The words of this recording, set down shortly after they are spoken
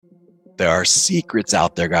There are secrets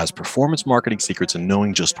out there, guys, performance marketing secrets, and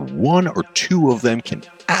knowing just one or two of them can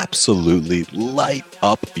absolutely light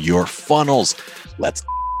up your funnels. Let's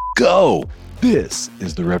go. This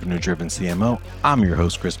is the Revenue Driven CMO. I'm your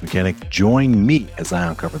host, Chris Mechanic. Join me as I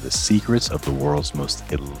uncover the secrets of the world's most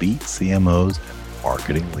elite CMOs and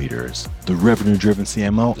marketing leaders. The Revenue Driven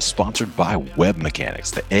CMO is sponsored by Web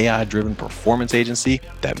Mechanics, the AI-driven performance agency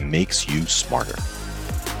that makes you smarter.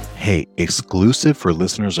 Hey, exclusive for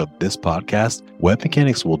listeners of this podcast, Web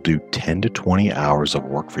Mechanics will do 10 to 20 hours of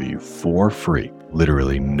work for you for free.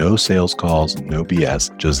 Literally no sales calls, no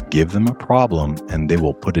BS. Just give them a problem and they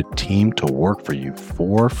will put a team to work for you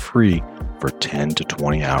for free for 10 to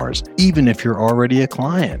 20 hours, even if you're already a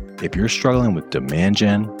client. If you're struggling with demand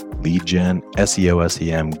gen, lead gen, SEO,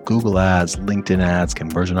 SEM, Google ads, LinkedIn ads,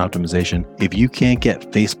 conversion optimization, if you can't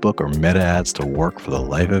get Facebook or Meta ads to work for the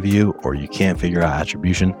life of you, or you can't figure out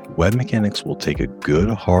attribution, Web Mechanics will take a good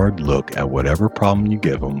hard look at whatever problem you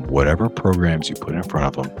give them, whatever programs you put in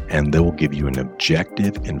front of them, and they will give you an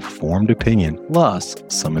objective, informed opinion, plus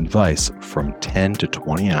some advice from 10 to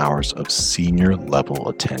 20 hours of senior level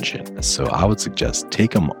attention. So I would suggest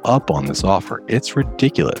take them up on this offer. It's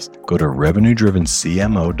ridiculous. Go to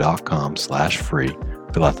revenuedrivencmo.com/free,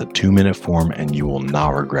 fill out the 2-minute form, and you will not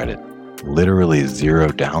regret it. Literally zero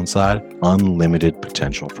downside, unlimited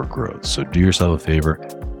potential for growth. So do yourself a favor,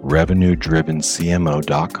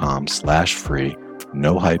 revenuedrivencmo.com/free,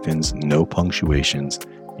 no hyphens, no punctuations.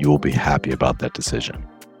 You will be happy about that decision.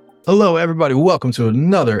 Hello, everybody. Welcome to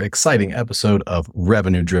another exciting episode of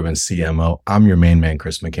Revenue Driven CMO. I'm your main man,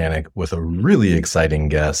 Chris Mechanic, with a really exciting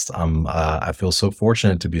guest. I feel so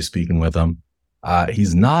fortunate to be speaking with him.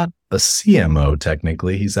 He's not a CMO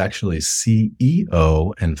technically. He's actually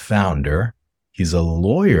CEO and founder. He's a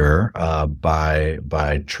lawyer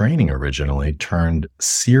by training originally, turned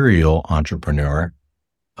serial entrepreneur.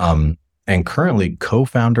 And currently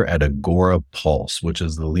co-founder at Agorapulse, which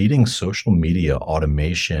is the leading social media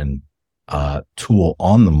automation tool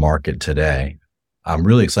on the market today. I'm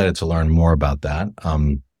really excited to learn more about that.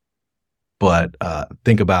 But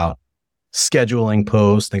think about scheduling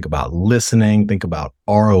posts, think about listening, think about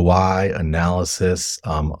ROI analysis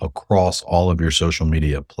across all of your social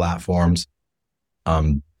media platforms,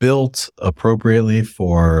 built appropriately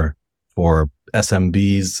for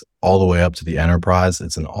SMBs all the way up to the enterprise.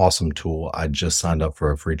 It's an awesome tool. I just signed up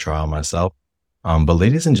for a free trial myself. But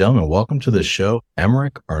ladies and gentlemen, welcome to the show,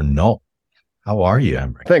 Emeric Ernoult. How are you,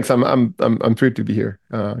 Emeric? Thanks. I'm thrilled to be here,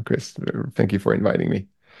 Chris. Thank you for inviting me.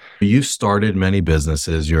 You started many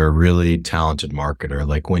businesses. You're a really talented marketer.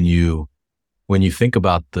 Like when you think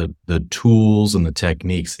about the tools and the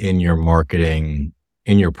techniques in your marketing,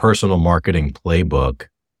 in your personal marketing playbook,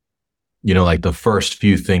 you know, like the first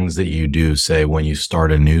few things that you do, say when you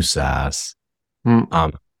start a new SaaS,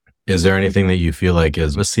 is there anything that you feel like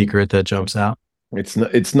is a secret that jumps out?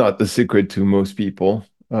 It's not the secret to most people,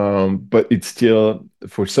 but it's still,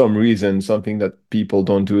 for some reason, something that people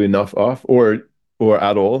don't do enough of, or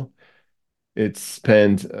at all. It's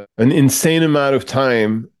spend an insane amount of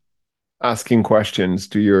time asking questions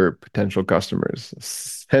to your potential customers.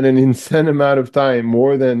 Spend an insane amount of time,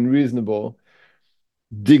 more than reasonable,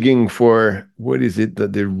 digging for what is it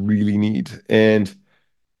that they really need. And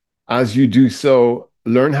as you do so,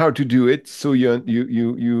 learn how to do it so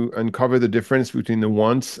you uncover the difference between the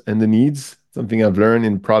wants and the needs. Something I've learned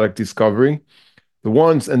in product discovery. The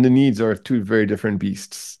wants and the needs are two very different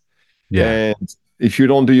beasts. Yeah. And if you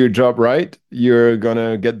don't do your job right, you're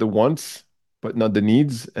gonna get the wants, but not the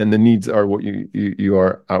needs. And the needs are what you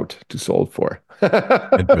are out to solve for.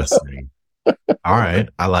 Interesting. All right.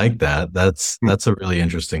 I like that. That's a really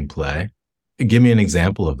interesting play. Give me an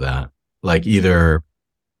example of that. Like either,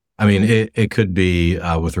 I mean, it could be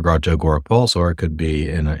with regard to Agorapulse, or it could be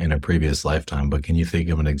in a previous lifetime, but can you think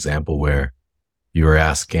of an example where you were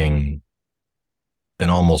asking an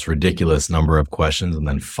almost ridiculous number of questions and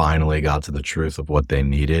then finally got to the truth of what they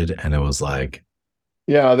needed? And it was like,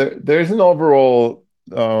 yeah, there's an overall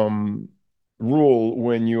rule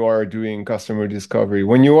when you are doing customer discovery.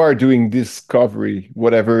 When you are doing discovery,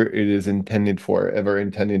 whatever it is intended for, ever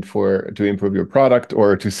intended for, to improve your product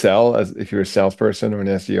or to sell, as if you're a salesperson or an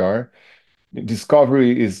SDR,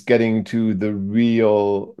 discovery is getting to the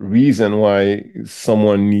real reason why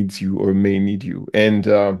someone needs you or may need you. And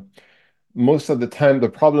most of the time, the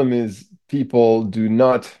problem is people do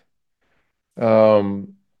not know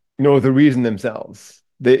the reason themselves.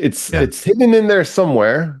 It's hidden in there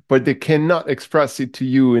somewhere, but they cannot express it to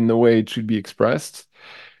you in the way it should be expressed.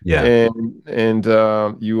 yeah, And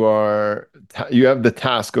you have the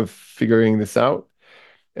task of figuring this out.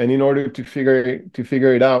 And in order to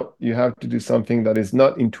figure it out, you have to do something that is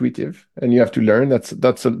not intuitive, and you have to learn. That's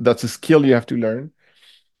a skill you have to learn.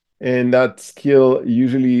 And that skill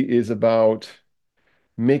usually is about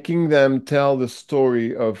making them tell the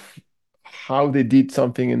story of how they did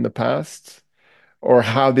something in the past or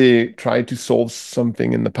how they tried to solve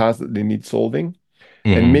something in the past that they need solving,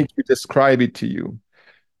 and Hmm. make you describe it to you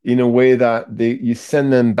in a way that you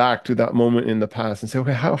send them back to that moment in the past and say,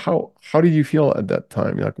 okay, how did you feel at that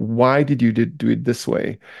time? Like, why did you do it this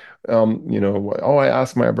way? Oh, I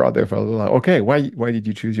asked my brother for a little. Okay, why did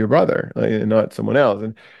you choose your brother, like, and not someone else?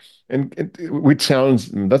 Which sounds,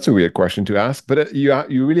 that's a weird question to ask, but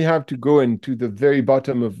you really have to go into the very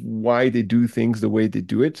bottom of why they do things the way they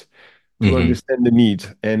do it to Hmm. understand the need.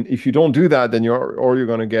 And if you don't do that, then all you're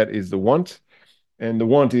going to get is the want. And the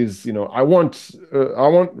want is, I want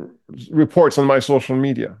reports on my social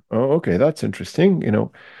media. Oh, okay, that's interesting.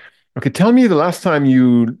 Okay, tell me the last time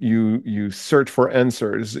you search for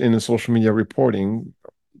answers in a social media reporting.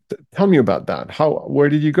 Tell me about that. Where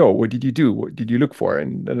did you go? What did you do? What did you look for?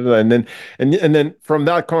 And da, da, da. And then from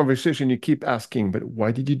that conversation, you keep asking, but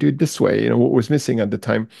why did you do it this way? What was missing at the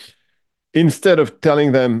time? Instead of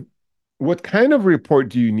telling them, what kind of report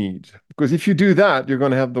do you need? Because if you do that, you're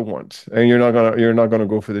going to have the want, and you're not gonna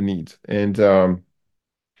go for the need. And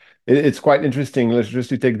it's quite interesting. Let's just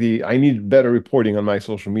to take I need better reporting on my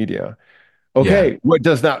social media. Yeah. Okay, what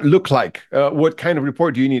does that look like? What kind of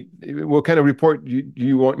report do you need? What kind of report do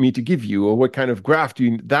you want me to give you, or what kind of graph do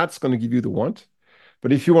you? That's going to give you the want.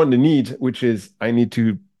 But if you want the need, which is I need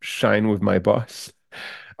to shine with my boss,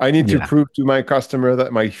 I need to Yeah. prove to my customer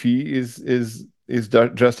that my fee is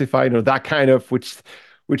justified, or that kind of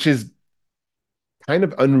which is kind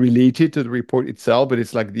of unrelated to the report itself, but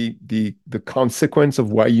it's like the consequence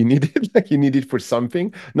of why you need it. Like you need it for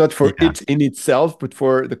something, not for Yeah. it in itself, but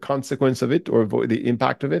for the consequence of it or the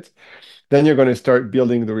impact of it. Then you're going to start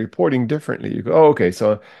building the reporting differently. You go, oh, okay,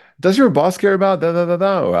 so does your boss care about da da da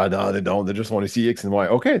da? Oh, no, they don't. They just want to see X and Y.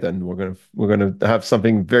 Okay, then we're gonna have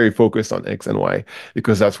something very focused on X and Y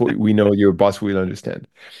because that's what we know your boss will understand.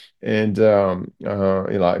 And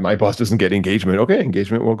my boss doesn't get engagement. Okay,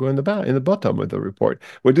 engagement will go in the bottom of the report.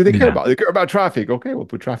 What do they care Yeah. about? They care about traffic. Okay, we'll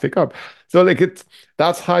put traffic up. So like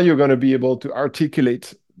that's how you're going to be able to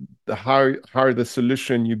articulate how the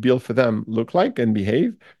solution you build for them look like and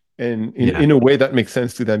behave, and in Yeah. in a way that makes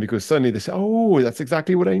sense to them, because suddenly they say, oh, that's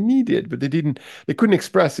exactly what I needed, but they couldn't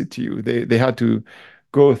express it to you. They had to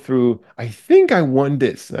go through, I think I want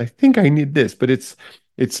this, I think I need this, but it's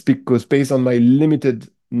because based on my limited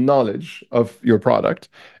knowledge of your product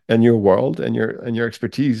and your world and your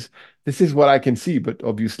expertise, this is what I can see. But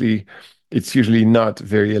obviously, it's usually not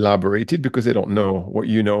very elaborated because they don't know what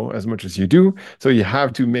you know as much as you do. So you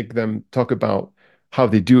have to make them talk about how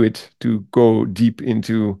they do it to go deep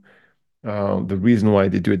into the reason why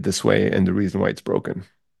they do it this way and the reason why it's broken.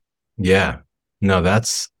 Yeah. No,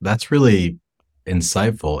 that's really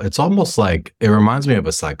insightful. It's almost like it reminds me of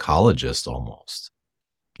a psychologist almost,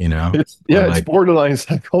 or It's borderline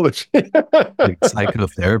psychology. like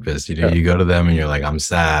psychotherapist. Yeah. You go to them and you're like, I'm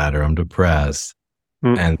sad or I'm depressed,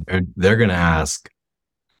 Mm, and they're gonna ask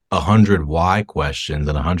 100 why questions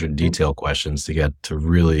and 100 mm, detail questions to get to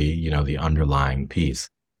really, the underlying piece.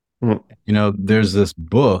 mm, There's this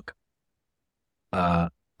book. Uh,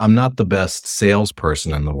 I'm not the best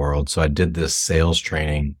salesperson in the world, so I did this sales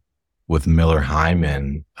training with Miller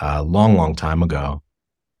Hyman a long, long time ago.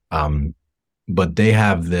 Um, but they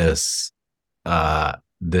have this thing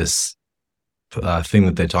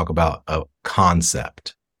that they talk about, a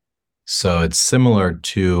concept. So it's similar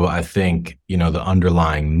to, I think, the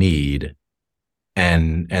underlying need,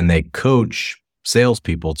 and they coach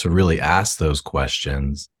salespeople to really ask those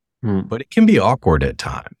questions, mm. but it can be awkward at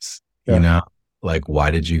times, Yeah. like,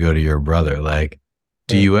 why did you go to your brother? Like,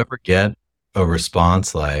 do Yeah. you ever get a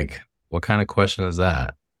response like, what kind of question is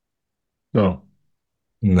that? No.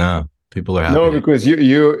 No, people are happy No, to. because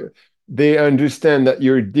they understand that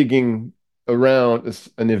you're digging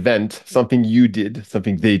around an event, something you did,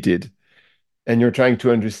 something they did, and you're trying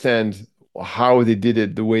to understand how they did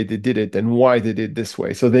it, the way they did it, and why they did it this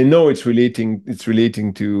way. So they know it's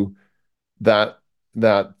relating to that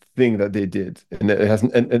that thing that they did, and it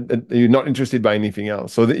hasn't, and you're not interested by anything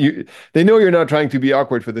else. So that they know you're not trying to be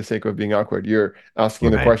awkward for the sake of being awkward. You're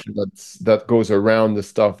asking the Right. question that goes around the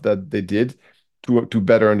stuff that they did to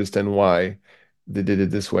better understand why they did it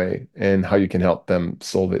this way and how you can help them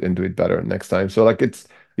solve it and do it better next time. So like it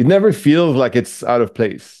never feels like it's out of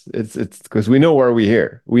place. It's because we know why we're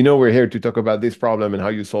here. We know we're here to talk about this problem and how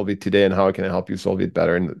you solve it today and how I can help you solve it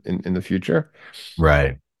better in the future.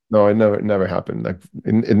 Right. No, it never happened. Like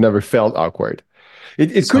it never felt awkward.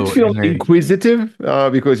 It could So feel in a inquisitive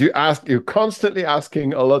because you're constantly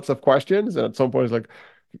asking a lots of questions, and at some point it's like,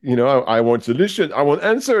 I want solutions, I want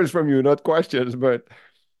answers from you, not questions. But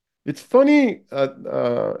it's funny.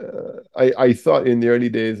 I thought in the early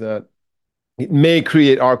days that it may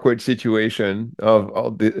create awkward situation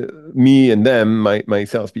of me and them, my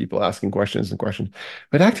salespeople asking questions and questions.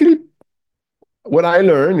 But actually, what I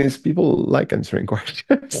learned is people like answering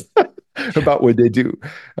questions about what they do.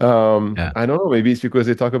 yeah. I don't know, maybe it's because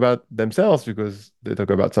they talk about themselves because they talk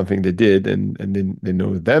about something they did and then they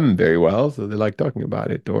know them very well, so they like talking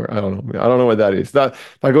about it. Or I don't know. I don't know what that is. That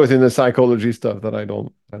goes into psychology stuff that I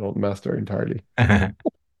don't master entirely.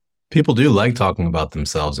 People do like talking about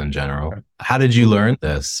themselves in general. How did you learn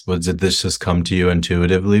this? Did this just come to you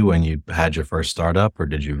intuitively when you had your first startup, or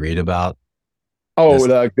did you read about Oh, this?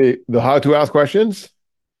 like the how to ask questions?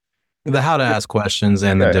 The how to ask questions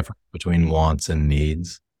and the Yeah, difference between wants and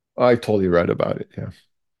needs. I totally read about it. Yeah.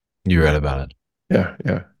 You read about it. Yeah,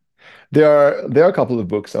 yeah. There are a couple of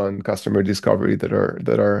books on customer discovery that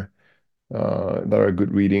are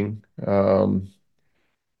good reading.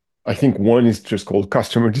 I think one is just called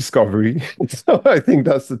Customer Discovery. So I think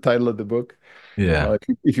that's the title of the book. Yeah.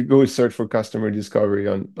 If you go search for customer discovery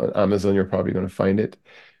on Amazon, you're probably going to find it.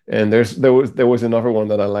 And there was another one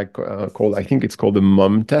that I like called, I think it's called the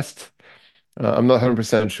Mum Test. I'm not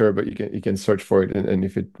 100% sure, but you can search for it, and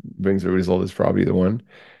if it brings a result, it's probably the one.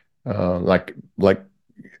 Like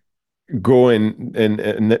go and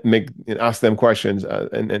make and ask them questions,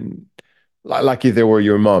 and like if they were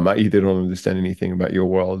your mom, I either don't understand anything about your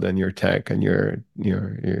world and your tech and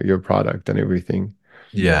your product and everything.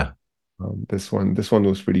 Yeah. This one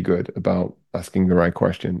was pretty good about asking the right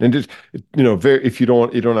question. And just, very, if you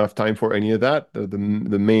don't have time for any of that, the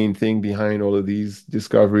main thing behind all of these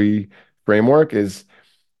discovery framework is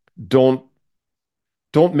don't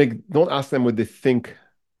don't ask them what they think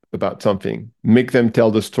about something. Make them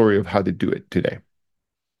tell the story of how they do it today.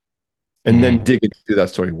 And then Mhm. dig into that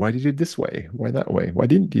story. Why did you do it this way? Why that way? Why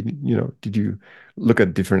did you look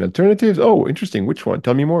at different alternatives? Oh, interesting. Which one?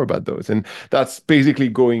 Tell me more about those. And that's basically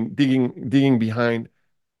digging behind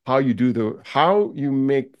how you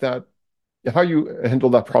make that, how you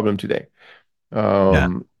handle that problem today. Yeah.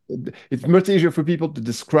 Um, it's much easier for people to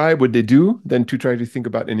describe what they do than to try to think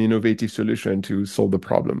about an innovative solution to solving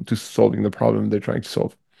the problem they're trying to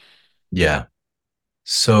solve. Yeah.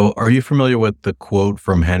 So are you familiar with the quote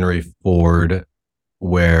from Henry Ford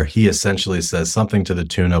where he essentially says something to the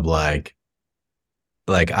tune of like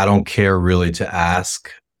I don't care really to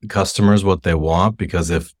ask customers what they want because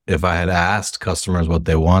if I had asked customers what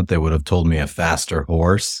they want, they would have told me a faster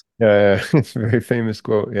horse. Yeah, it's a very famous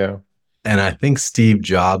quote. Yeah. And I think Steve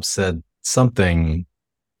Jobs said something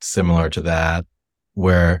similar to that,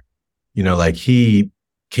 where, like he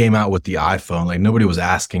came out with the iPhone, like nobody was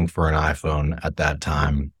asking for an iPhone at that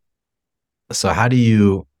time. So how do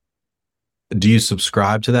you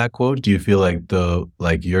subscribe to that quote? Do you feel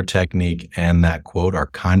like your technique and that quote are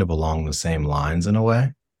kind of along the same lines in a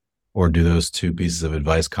way? Or do those two pieces of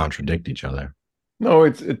advice contradict each other? No,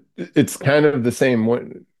 it's kind of the same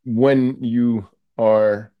when you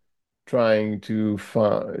are trying to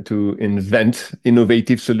invent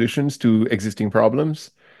innovative solutions to existing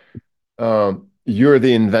problems. You're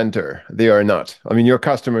the inventor. They are not. I mean, your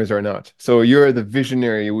customers are not. So you're the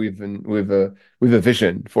visionary with a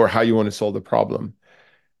vision for how you want to solve the problem.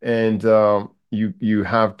 And you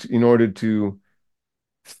have to, in order to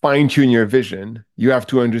fine tune your vision, you have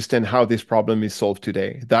to understand how this problem is solved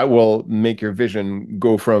today. That will make your vision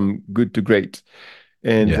go from good to great.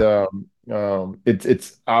 And Yeah.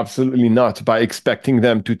 it's absolutely not by expecting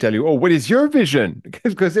them to tell you, "Oh, what is your vision?"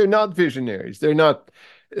 Because they're not visionaries. They're not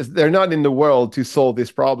in the world to solve this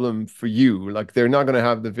problem for you. Like they're not going to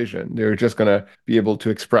have the vision. They're just going to be able to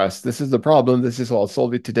express, "This is the problem. This is how I'll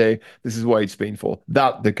solve it today. This is why it's painful."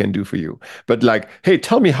 That they can do for you. But like, hey,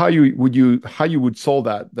 tell me how you would solve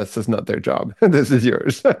that. That's just not their job. This is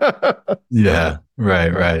yours. Yeah.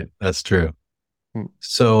 Right. Right. That's true. Hmm.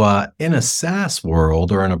 So, in a SaaS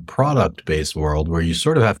world or in a product based world where you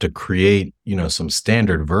sort of have to create, some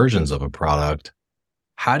standard versions of a product,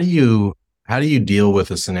 how do you how do you deal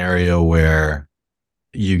with a scenario where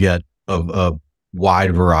you get a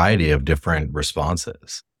wide variety of different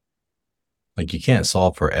responses? Like you can't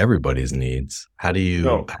solve for everybody's needs. No. How do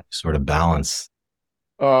you sort of balance?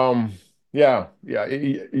 Um, yeah, yeah,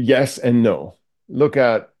 yes and no. Look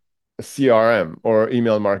at CRM or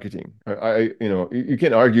email marketing. You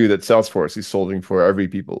can argue that Salesforce is solving for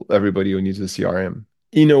everybody who needs a CRM.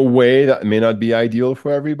 In a way that may not be ideal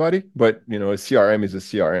for everybody, but a CRM is a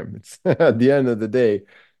CRM. It's at the end of the day,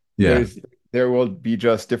 Yeah. there will be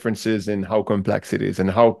just differences in how complex it is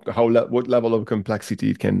and what level of complexity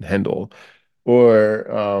it can handle, or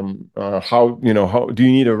how do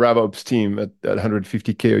you need a RevOps team at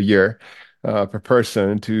 150K a year per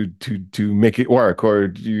person to make it work, or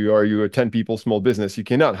are you a 10 people small business? You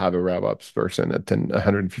cannot have a RevOps person at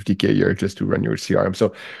 150K a year just to run your CRM.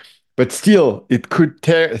 So, but still, it could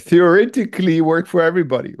theoretically work for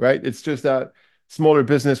everybody, right? It's just that smaller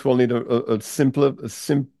business will need a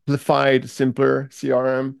simplified, simpler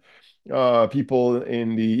CRM. People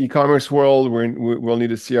in the e-commerce world will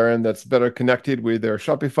need a CRM that's better connected with their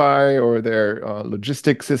Shopify or their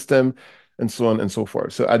logistic system, and so on and so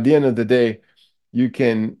forth. So at the end of the day, you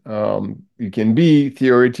can be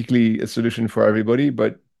theoretically a solution for everybody,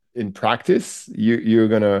 but in practice, you're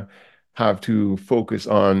gonna have to focus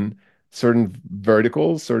on certain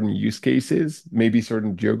verticals, certain use cases, maybe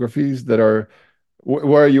certain geographies that are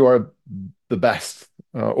where you are the best,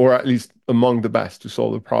 or at least among the best to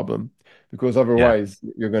solve the problem. Because Yeah. otherwise,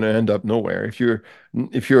 you're going to end up nowhere. If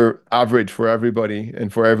you're average for everybody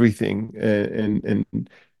and for everything, and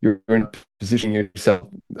you're in positioning yourself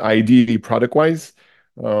ideally product wise,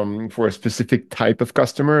 for a specific type of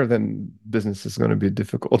customer, then business is going to be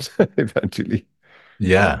difficult eventually.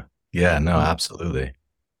 Yeah. Yeah. No, absolutely.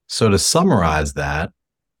 So to summarize that,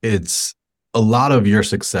 it's a lot of your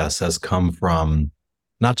success has come from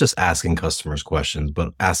not just asking customers questions,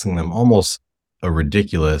 but asking them almost a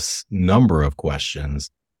ridiculous number of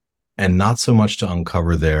questions, and not so much to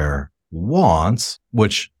uncover their wants,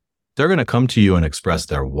 which they're going to come to you and express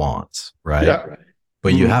their wants, right? Yeah.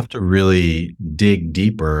 But you have to really dig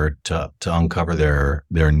deeper to uncover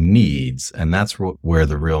their needs, and that's where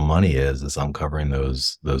the real money is uncovering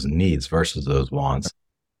those needs versus those wants.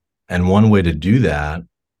 And one way to do that,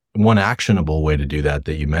 one actionable way to do that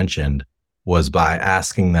that you mentioned, was by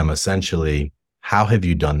asking them essentially, how have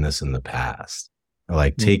you done this in the past?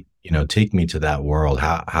 Like take me to that world.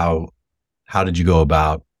 How did you go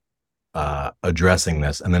about addressing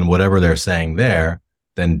this? And then whatever they're saying there,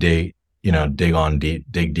 then dig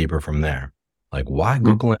deeper from there. Like, why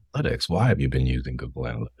Google Analytics? Why have you been using Google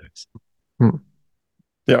Analytics?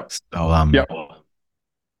 Yeah. So Yeah.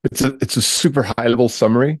 It's a super high level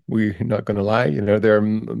summary. We're not going to lie. There are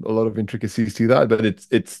a lot of intricacies to that, but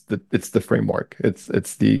it's the framework.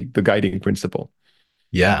 It's the guiding principle.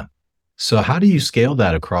 yeah. So how do you scale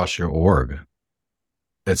that across your org?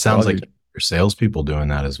 It sounds Well, like your salespeople doing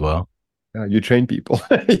that as well. you train people.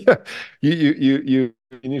 Yeah. You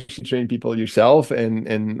initially train people yourself,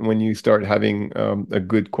 and when you start having a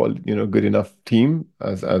good quality, good enough team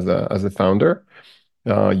as a founder,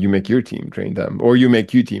 you make your team train them, or you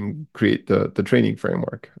make your team create the training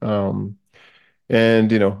framework.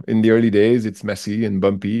 And in the early days, it's messy and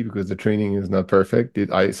bumpy because the training is not perfect.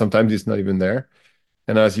 Sometimes it's not even there.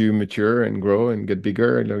 And as you mature and grow and get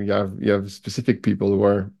bigger, you have specific people who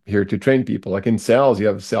are here to train people. Like in sales, you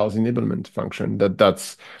have a sales enablement function.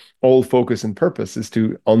 That's all focus and purpose is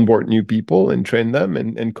to onboard new people and train them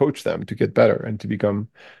and coach them to get better and to become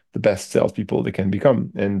the best salespeople they can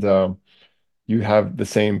become. And you have the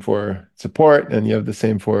same for support, and you have the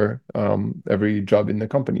same for every job in the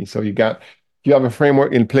company. So you have a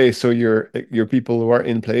framework in place, so your people who are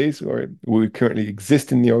in place or who currently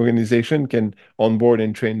exist in the organization can onboard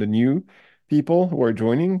and train the new people who are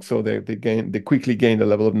joining, so they quickly gain the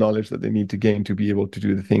level of knowledge that they need to gain to be able to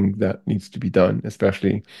do the thing that needs to be done,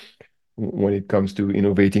 especially when it comes to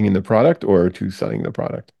innovating in the product or to selling the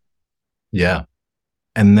product. Yeah.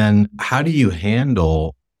 And then how do you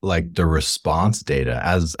handle like the response data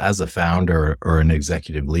as a founder or an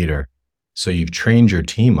executive leader? So you've trained your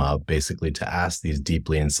team up basically to ask these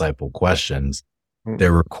deeply insightful questions. Mm.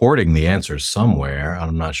 They're recording the answers somewhere.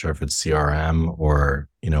 I'm not sure if it's CRM or,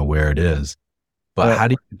 where it is. But how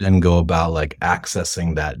do you then go about like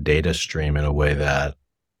accessing that data stream in a way that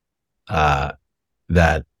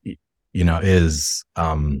that is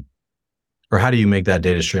or how do you make that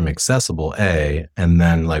data stream accessible, and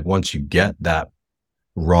then like once you get that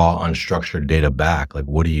raw unstructured data back, like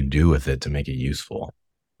what do you do with it to make it useful?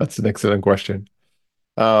 That's an excellent question.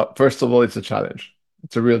 First of all, it's a challenge.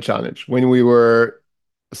 It's a real challenge. When we were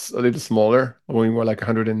a little smaller, when we were like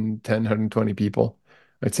 110, 120 people,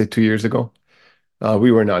 I'd say 2 years ago,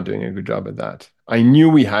 we were not doing a good job at that. I knew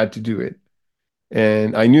we had to do it.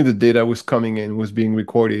 And I knew the data was coming in, was being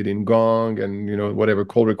recorded in Gong and whatever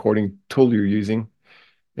call recording tool you're using.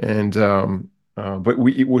 And but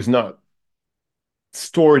it was not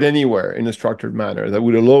stored anywhere in a structured manner that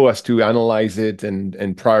would allow us to analyze it and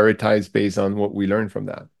prioritize based on what we learned from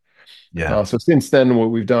that. Yeah. So since then,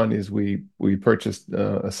 what we've done is we purchased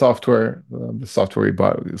a software. The software we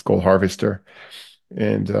bought is called Harvester,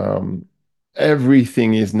 and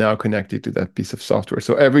everything is now connected to that piece of software.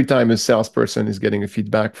 So every time a salesperson is getting a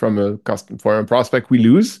feedback from a prospect we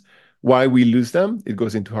lose, why we lose them, it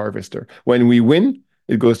goes into Harvester. When we win,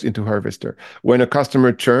 it goes into Harvester. When a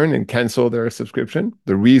customer churn and cancel their subscription,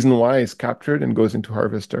 the reason why is captured and goes into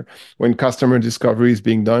Harvester. When customer discovery is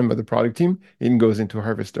being done by the product team, it goes into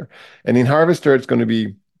Harvester. And in Harvester, it's going to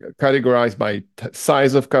be categorized by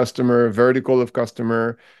size of customer, vertical of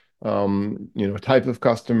customer, type of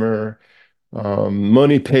customer,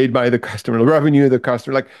 money paid by the customer, the revenue of the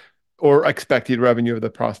customer, like, or expected revenue of the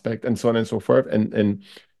prospect, and so on and so forth. And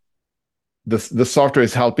the software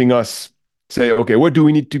is helping us say, okay, what do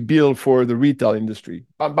we need to build for the retail industry?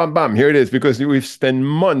 Bam, bam, bam. Here it is, because we've spent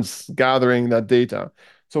months gathering that data.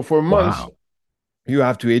 So for months, Wow. you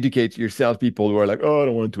have to educate your salespeople who are like, oh, I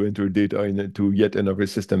don't want to enter data into yet another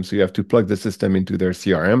system. So you have to plug the system into their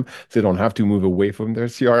CRM, so they don't have to move away from their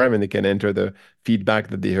CRM, and they can enter the feedback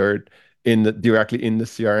that they heard directly in the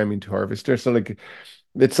CRM into Harvester. So like,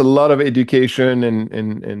 it's a lot of education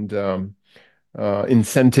and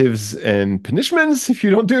incentives and punishments if you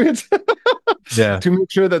don't do it. Yeah. To make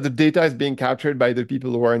sure that the data is being captured by the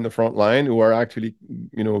people who are in the front line, who are actually,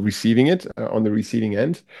 receiving it on the receiving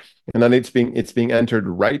end, and then it's being entered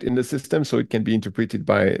right in the system, so it can be interpreted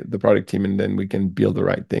by the product team, and then we can build the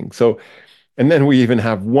right thing. So, and then we even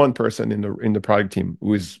have one person in the product team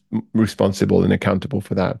who is responsible and accountable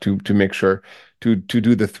for that, to make sure to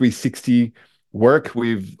do the 360 work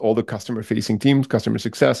with all the customer facing teams, customer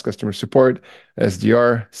success, customer support,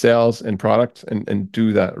 SDR, sales, and product, and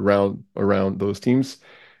do that around those teams,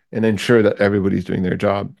 and ensure that everybody's doing their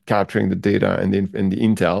job, capturing the data and the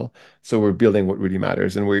intel. So we're building what really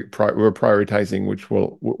matters, and we're prioritizing which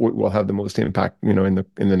will have the most impact, in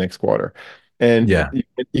the next quarter. And Yeah.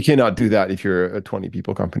 you cannot do that if you're a 20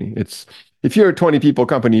 people company. If you're a 20 people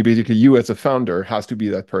company, basically you as a founder has to be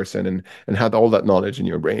that person and have all that knowledge in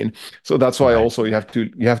your brain. So that's why Right. also you have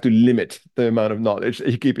to limit the amount of knowledge that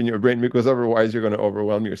you keep in your brain, because otherwise you're going to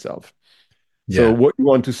overwhelm yourself. So Yeah. what you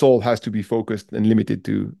want to solve has to be focused and limited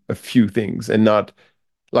to a few things, and not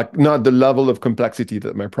the level of complexity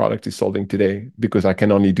that my product is solving today, because I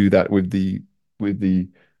can only do that with the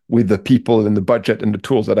with the people and the budget and the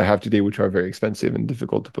tools that I have today, which are very expensive and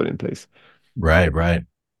difficult to put in place. Right. Right.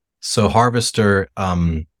 So Harvester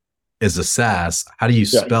is a SaaS. How do you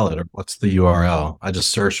Yeah. spell it, or what's the URL? I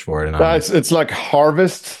just searched for it and It's like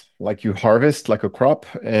harvest, like you harvest like a crop,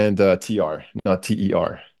 and TR, not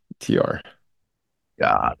TER, TR.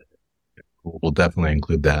 God, we'll definitely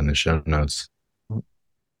include that in the show notes.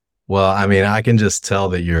 Well, I mean, I can just tell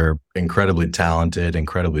that you're incredibly talented,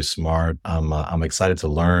 incredibly smart. I'm excited to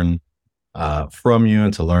learn from you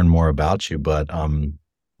and to learn more about you. But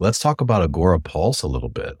let's talk about Agorapulse a little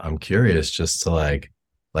bit. I'm curious, just to like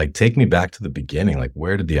take me back to the beginning. Like,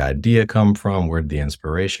 where did the idea come from? Where did the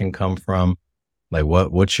inspiration come from? Like,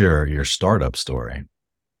 what's your startup story?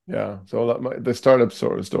 Yeah. So the startup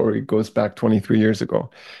story goes back 23 years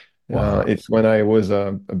ago. Wow. It's when I was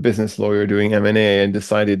a business lawyer doing M&A and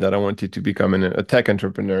decided that I wanted to become a tech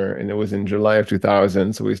entrepreneur. And it was in July of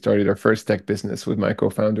 2000. So we started our first tech business with my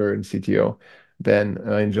co-founder and CTO. Then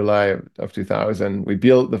in July of 2000, we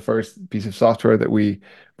built the first piece of software that we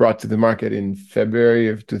brought to the market in February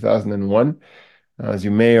of 2001. As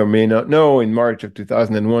you may or may not know, in March of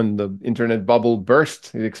 2001, the internet bubble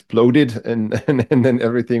burst. It exploded, and then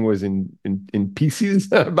everything was in pieces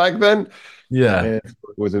back then. Yeah. And it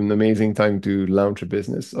was an amazing time to launch a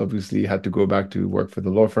business. Obviously, had to go back to work for the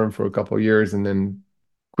law firm for a couple of years, and then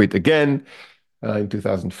quit again in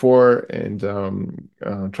 2004, and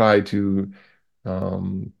try to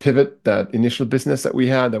pivot that initial business that we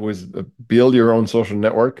had, that was a build your own social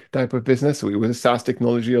network type of business. So it was a SaaS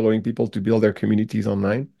technology allowing people to build their communities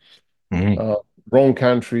online. Mhm. Uh, Wrong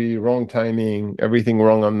country, wrong timing, everything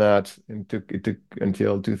wrong on that. And it took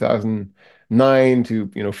until 2009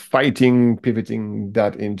 to, fighting, pivoting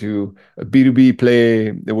that into a B2B play.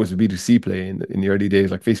 There was a B2C play in the early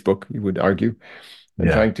days, like Facebook, you would argue, and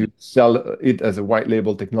Yeah. trying to sell it as a white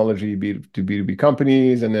label technology to B2B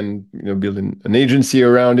companies, and then, building an agency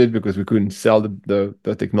around it, because we couldn't sell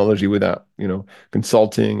the technology without,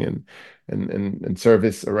 consulting and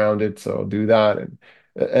service around it. So do that, and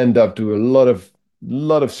end up to a lot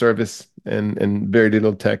of service and very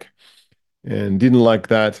little tech, and didn't like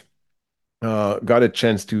that. Got a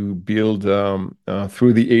chance to build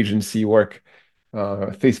through the agency work,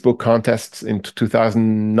 Facebook contests in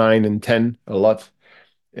 2009 and 10 a lot,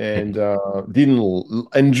 and didn't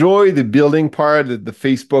enjoy the building part. The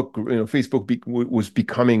Facebook, Facebook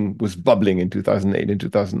was bubbling in 2008 and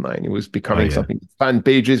 2009. It was Oh becoming yeah. something. Fan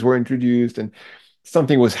pages were introduced,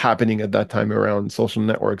 something was happening at that time around social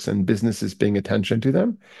networks and businesses paying attention to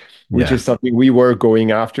them, which Yeah. is something we were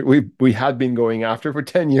going after. We had been going after for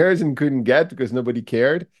 10 years and couldn't get because nobody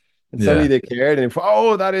cared. And suddenly Yeah. they cared, and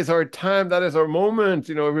oh, that is our time, that is our moment.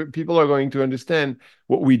 People are going to understand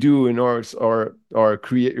what we do in our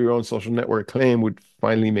create your own social network claim would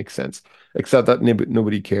finally make sense. Except that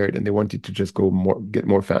nobody cared, and they wanted to just get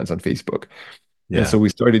more fans on Facebook. And Yeah. so we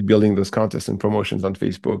started building those contests and promotions on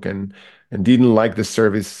Facebook, and didn't like the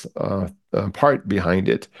service part behind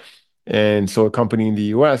it. And so a company in the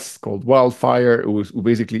US called Wildfire, who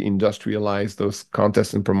basically industrialized those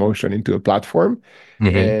contests and promotion into a platform. Hmm.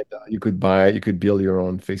 And you could build your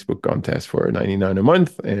own Facebook contest for 99 a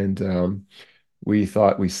month. And we saw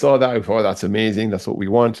that, we thought, "Oh, that's amazing. That's what we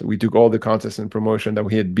want." We took all the contests and promotion that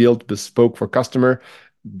we had built bespoke for customer,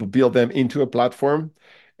 built them into a platform.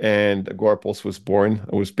 And Agorapulse was born.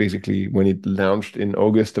 It was basically when it launched in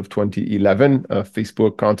August of 2011, a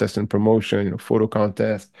Facebook contest and promotion, photo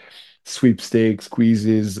contest, sweepstakes,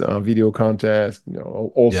 quizzes, video contests, Yeah.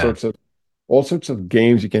 all sorts of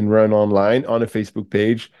games you can run online on a Facebook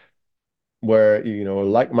page where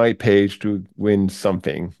like my page to win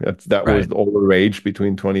something. That was Right. all the rage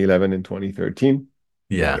between 2011 and 2013.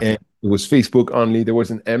 Yeah. And it was Facebook only. There was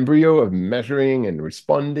an embryo of measuring and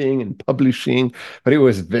responding and publishing, but it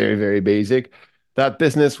was very, very basic. That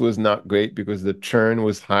business was not great because the churn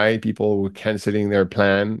was high. People were canceling their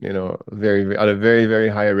plan, at a very, very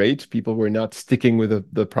high rate. People were not sticking with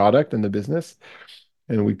the product and the business.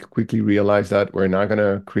 And we quickly realized that we're not going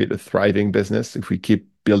to create a thriving business if we keep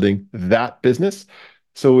building that business.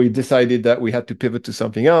 So we decided that we had to pivot to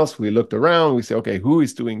something else. We looked around, we said, okay, who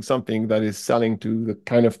is doing something that is selling to the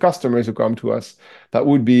kind of customers who come to us? That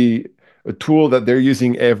would be a tool that they're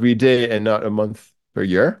using every day and not a month per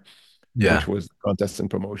year, which Yeah. was contests and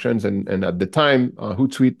promotions. And at the time,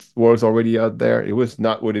 Hootsuite was already out there. It was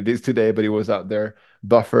not what it is today, but it was out there.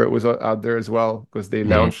 Buffer was out there as well because they Hmm.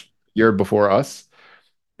 launched a year before us.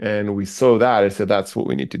 And we saw that. I said, that's what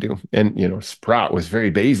we need to do. And, Sprout was very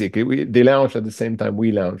basic. They launched at the same time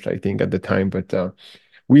we launched, I think, at the time. But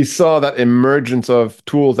we saw that emergence of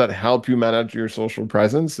tools that help you manage your social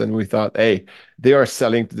presence. And we thought, hey, they are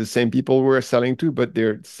selling to the same people we're selling to, but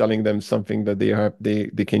they're selling them something that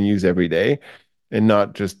they can use every day and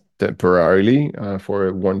not just temporarily for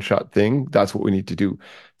a one-shot thing. That's what we need to do.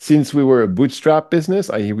 Since we were a bootstrap business,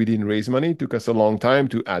 i.e., we didn't raise money, it took us a long time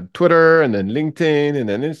to add Twitter and then LinkedIn and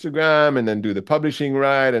then Instagram and then do the publishing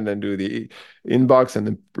right and then do the inbox and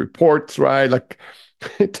the reports right. Like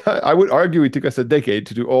I would argue it took us a decade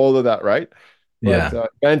to do all of that right. But Yeah.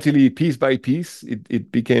 eventually, piece by piece,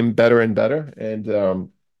 it became better and better. And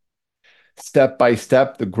step by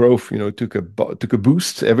step, the growth, took a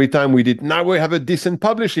boost every time we did. Now we have a decent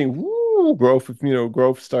publishing. Woo,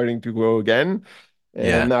 growth starting to grow again. And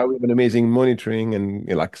Yeah. now we have an amazing monitoring, and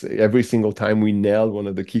like I say, every single time we nailed one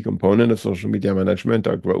of the key components of social media management,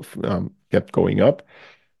 our growth kept going up.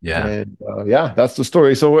 Yeah. And yeah, that's the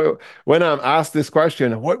story. So when I'm asked this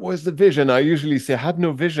question, what was the vision? I usually say I had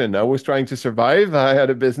no vision. I was trying to survive. I had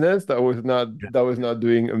a business that was not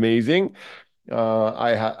doing amazing.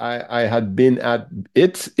 I had been at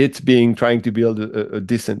it being trying to build a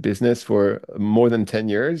decent business for more than 10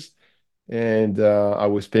 years. And I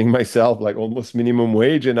was paying myself like almost minimum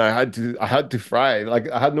wage, and I had to thrive. Like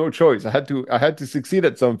I had no choice. I had to succeed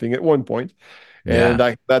at something at one point. And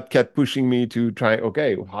Yeah. that kept pushing me to try,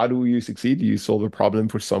 okay, how do you succeed? You solve a problem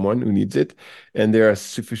for someone who needs it. And there are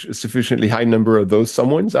sufficiently high number of those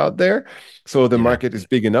someones out there. So the Yeah. market is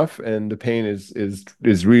big enough and the pain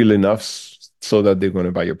is real enough so that they're going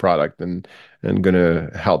to buy your product and going to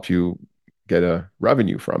help you get a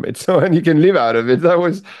revenue from it. So, and you can live out of it. That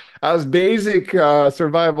was as basic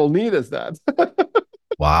survival need as that.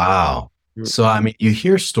 Wow. So, I mean, you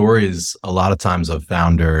hear stories a lot of times of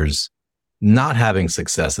founders not having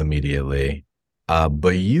success immediately,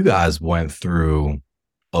 but you guys went through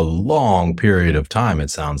a long period of time. It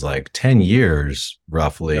sounds like 10 years Yeah.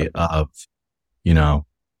 roughly of, you know,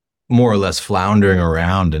 more or less floundering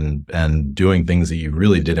around and doing things that you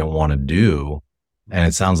really didn't want to do. And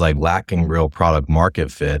it sounds like lacking real product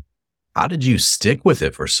market fit. How did you stick with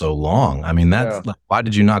it for so long? I mean, Yeah. that's like, why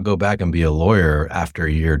did you not go back and be a lawyer after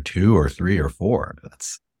year 2 or 3 or 4?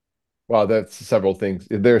 That's Well, that's several things.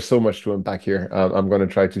 There's so much to unpack here. I'm going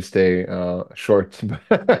to try to stay short.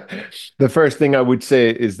 The first thing I would say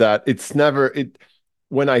is that it's never it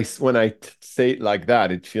when I say it like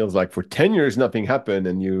that, it feels like for 10 years nothing happened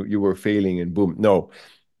and you were failing and boom. No,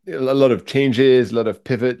 a lot of changes, a lot of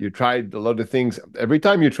pivot. You tried a lot of things. Every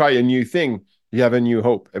time you try a new thing, You have a new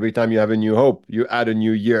hope. Every time you have a new hope, you add a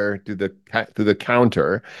new year to the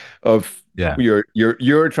counter of Yeah.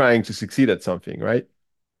 you're trying to succeed at something, right?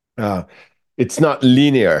 Uh, it's not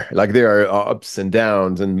linear. Like there are ups and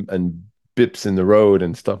downs and bips in the road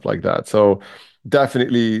and stuff like that. So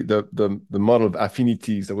definitely the model of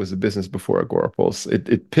affinities that was the business before Agorapulse,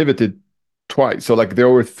 it pivoted twice. So like there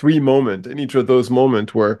were three moments, and each of those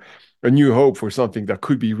moments were a new hope for something that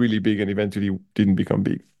could be really big and eventually didn't become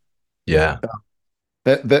big. Yeah.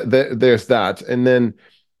 There's that. And then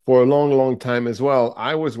for a long, long time as well,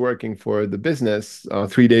 I was working for the business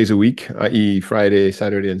 3 days a week, i.e., Friday,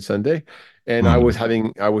 Saturday, and Sunday. And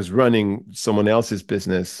Mhm. I was running someone else's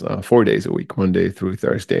business 4 days a week, Monday through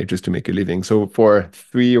Thursday, just to make a living. So for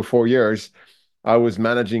 3 or 4 years, I was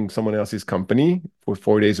managing someone else's company for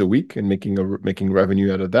 4 days a week and making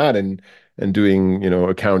revenue out of that and doing,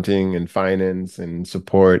 accounting and finance and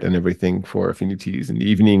support and everything for affinities in the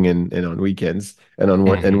evening and on weekends and on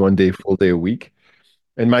one and Mhm. 1 day, full day a week.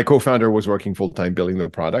 And my co-founder was working full time building the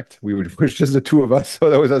product. Was just the two of us, so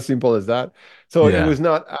that was as simple as that. So Yeah. it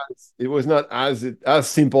was not as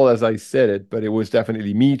simple as I said it, but it was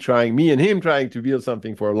definitely me and him trying to build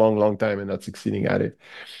something for a long, long time and not succeeding at it.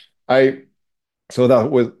 I so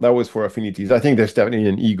that was for affinities. I think there's definitely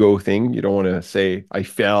an ego thing. You don't want to say I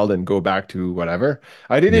failed and go back to whatever.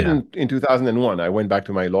 I did it Yeah. in 2001. I went back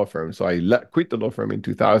to my law firm. So quit the law firm in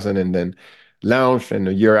 2000 and then launched. And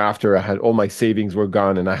a year after, I had all my savings were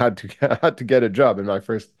gone and I had to I had to get a job. And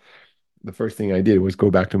the first thing I did was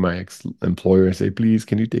go back to my ex-employer and say, please,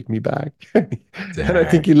 can you take me back? And I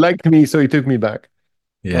think Dang. he liked me, so he took me back.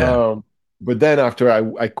 Yeah. Um, but then after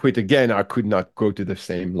I quit again, I could not go to the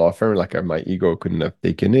same law firm. Like my ego couldn't have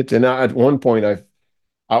taken it. And at one point, I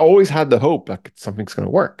always had the hope like something's going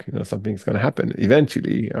to work. Something's going to happen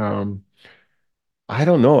eventually. I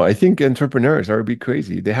don't know. I think entrepreneurs are a bit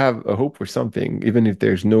crazy. They have a hope for something, even if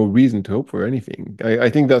there's no reason to hope for anything. I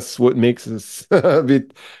think that's what makes us a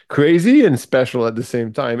bit crazy and special at the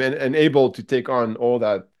same time, and able to take on all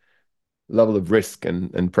that level of risk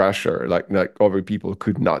and pressure like other people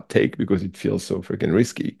could not take because it feels so freaking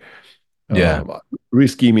risky. Yeah. Um,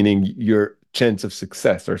 Risky meaning your chance of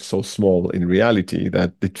success are so small in reality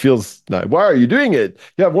that it feels like, why are you doing it?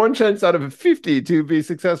 You have one chance out of 50 to be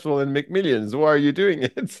successful and make millions. Why are you doing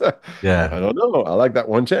it? So, Yeah. I don't know. I like that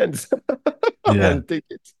one chance. I'm Yeah. gonna take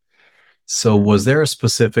it. So was there a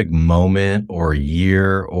specific moment or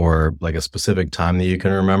year or like a specific time that you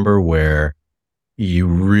can remember where you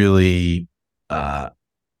really uh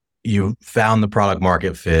you found the product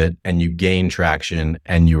market fit and you gained traction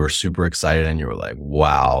and you were super excited and you were like,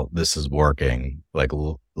 wow, this is working. Like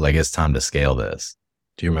it's time to scale this.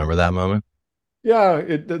 Do you remember that moment? Yeah,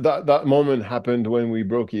 that moment happened when we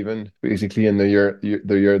broke even, basically in the year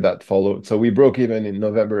that followed. So we broke even in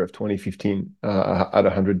November of 2015 at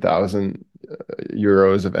 100,000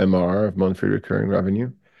 euros of MR, of monthly recurring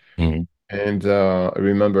revenue. Mhm. And I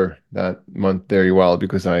remember that month very well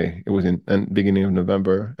because it was in the beginning of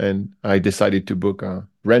November, and I decided to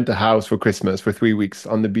rent a house for Christmas for 3 weeks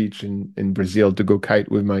on the beach in Brazil to go kite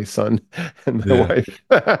with my son and my Yeah. wife.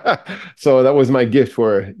 So that was my gift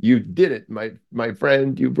for you did it, my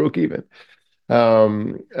friend, you broke even.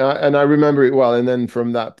 And I remember it well. And then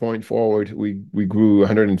from that point forward, we grew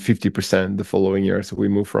 150% the following year. So we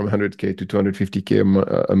moved from 100K to 250K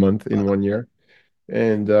a month in one year.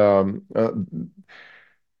 And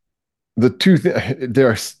the two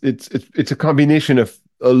there's it's a combination of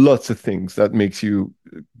lots of things that makes you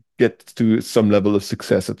get to some level of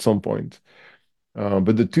success at some point.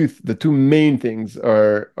 But the two main things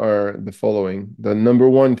are the following. The number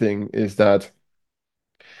one thing is that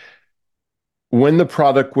when the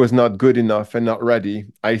product was not good enough and not ready,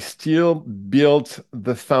 I still built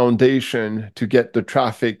the foundation to get the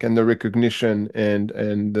traffic and the recognition and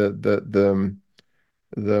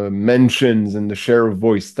the mentions and the share of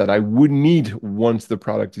voice that I would need once the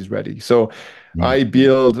product is ready. So Mhm. I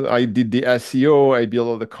did the SEO, I built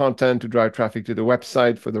all the content to drive traffic to the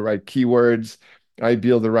website for the right keywords. I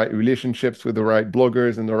built the right relationships with the right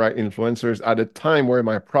bloggers and the right influencers at a time where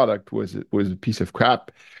my product was a piece of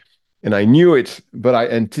crap. And I knew it, but I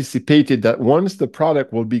anticipated that once the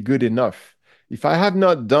product will be good enough, if I have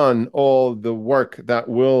not done all the work that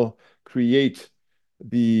will create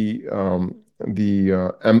the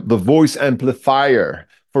voice amplifier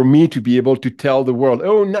for me to be able to tell the world,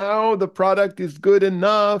 oh, now the product is good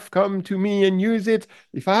enough, come to me and use it.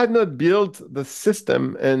 If I had not built the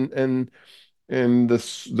system and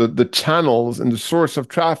the channels and the source of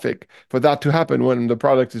traffic for that to happen when the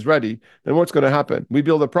product is ready, then what's going to happen? We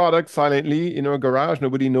build a product silently in our garage,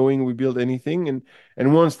 nobody knowing we build anything.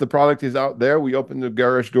 And once the product is out there, we open the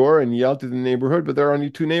garage door and yell to the neighborhood, but there are only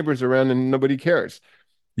two neighbors around and nobody cares.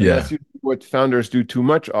 And Yeah. that's usually what founders do too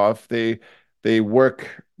much of. They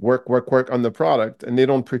work on the product, and they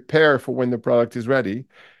don't prepare for when the product is ready,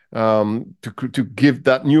 to give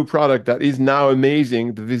that new product that is now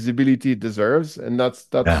amazing the visibility it deserves. And Yeah.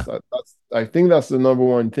 that's I think that's the number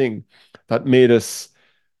one thing that made us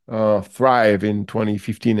thrive in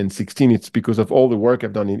 2015 and 16. It's because of all the work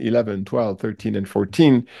I've done in 11, 12, 13, and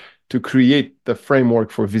 14 to create the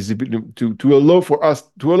framework for visibility, to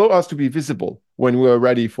allow us to be visible when we are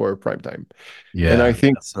ready for prime time. And I Yeah.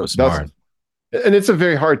 think That's so that's smart. and it's a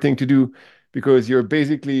very hard thing to do because you're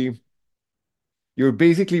basically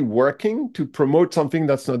working to promote something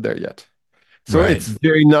that's not there yet. So Right.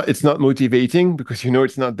 it's not motivating because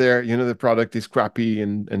it's not there. The product is crappy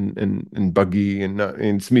and buggy and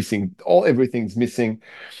it's missing everything's missing.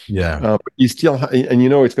 Yeah. But you still and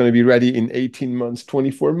it's going to be ready in 18 months,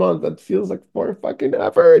 24 months. That feels like for fucking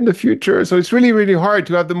ever in the future. So it's really, really hard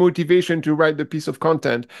to have the motivation to write the piece of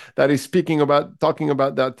content that is talking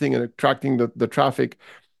about that thing and attracting the traffic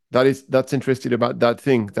that's interested about that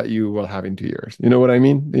thing that you will have in 2 years. You know what I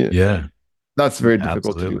mean? Yeah. Yeah. That's Yeah, very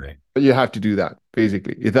difficult to do. absolutely. But you have to do that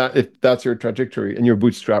basically. If that's your trajectory and your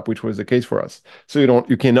bootstrap, which was the case for us. So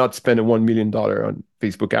you cannot spend a $1 million on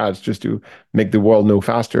Facebook ads just to make the world know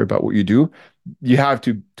faster about what you do. You have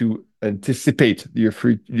to anticipate your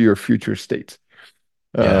future state.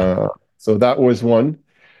 Yeah. So that was one.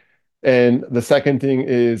 And the second thing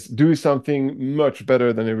is do something much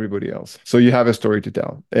better than everybody else. So you have a story to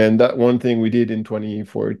tell. And that one thing we did in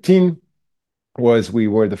 2014 was we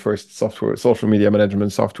were the first social media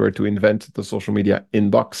management software to invent the social media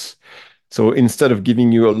inbox. So instead of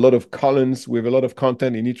giving you a lot of columns with a lot of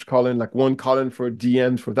content in each column, like one column for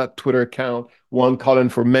DMs for that Twitter account, one column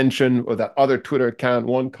for mention or that other Twitter account,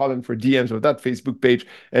 one column for DMs or that Facebook page,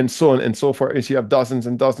 and so on and so forth. If you have dozens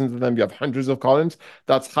and dozens of them, you have hundreds of columns.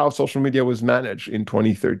 That's how social media was managed in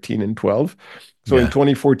 2013 and 12. So in Yeah.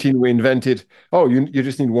 2014, we invented, you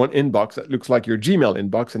just need one inbox that looks like your Gmail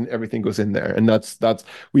inbox and everything goes in there. And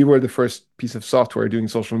we were the first piece of software doing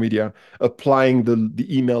social media, applying the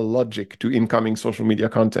email logic to incoming social media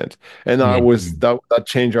content. And Mhm. that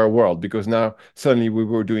changed our world because now suddenly we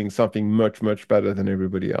were doing something much, much better than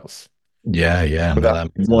everybody else. Yeah. Yeah. So No, that's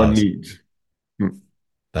that makes a lot one of sense. need. Hmm.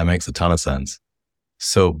 That makes a ton of sense.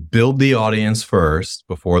 So build the audience first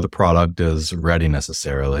before the product is ready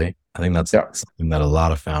necessarily. I think that's Yeah. something that a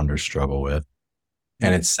lot of founders struggle with.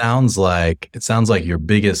 And it sounds like your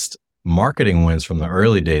biggest marketing wins from the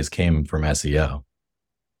early days came from SEO.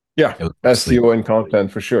 Yeah. It was mostly SEO and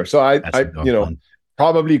content for sure. So I SEO and content.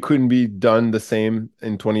 probably couldn't be done the same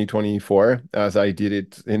in 2024 as I did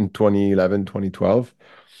it in 2011, 2012.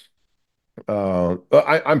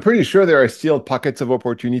 I'm pretty sure there are still pockets of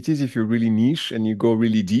opportunities if you're really niche and you go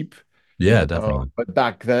really deep. Yeah, definitely. But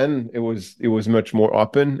back then it was much more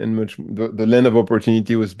open and the lane of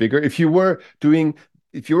opportunity was bigger. If you were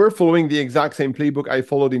following the exact same playbook I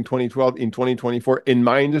followed in 2012 in 2024 in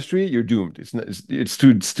my industry, you're doomed. It's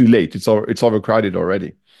too late. It's overcrowded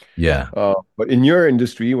already. Yeah. But in your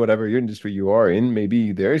industry, whatever your industry you are in,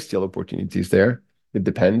 maybe there is still opportunities there. It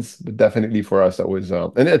depends, but definitely for us that was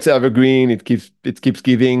and it's evergreen. It keeps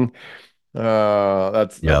giving.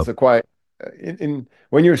 That's Yep. a quite in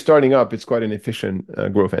when you're starting up, it's quite an efficient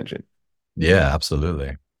growth engine. Yeah,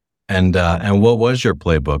 absolutely. And what was your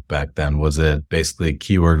playbook back then? Was it basically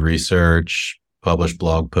keyword research, publish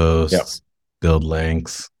blog Yeah. posts, build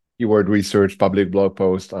links? Keyword research, public blog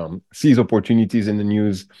post, seize opportunities in the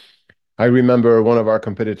news. I remember one of our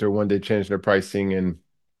competitor one day changed their pricing, and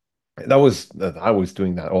I was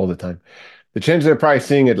doing that all the time. They changed their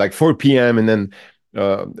pricing at like 4 p.m. and then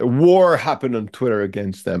a war happened on Twitter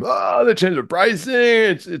against them. Oh, they changed their pricing.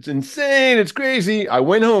 It's insane. It's crazy. I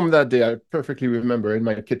went home that day. I perfectly remember in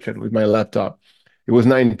my kitchen with my laptop. It was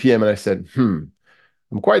 9 p.m. and I said, I'm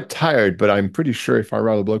quite tired, but I'm pretty sure if I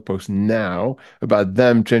write a blog post now about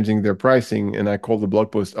them changing their pricing and I call the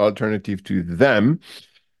blog post alternative to them,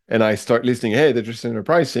 and I start listing, hey, they're just in their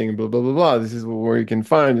pricing, blah blah blah blah. This is where you can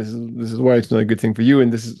find. This is why it's not a good thing for you,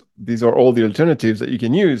 and these are all the alternatives that you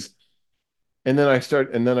can use. And then I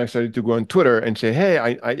started to go on Twitter and say, hey,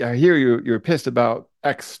 I hear you're pissed about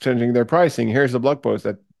X changing their pricing. Here's a blog post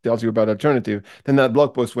that tells you about alternative. Then that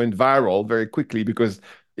blog post went viral very quickly because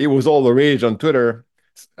it was all the rage on Twitter.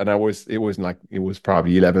 And it was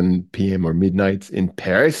probably 11 p.m. or midnight in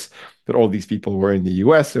Paris, but all these people were in the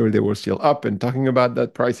US, or they were still up and talking about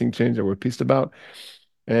that pricing change they were pissed about.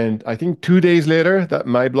 And I think 2 days later, that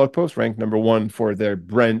my blog post ranked number one for their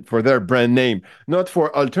brand name, not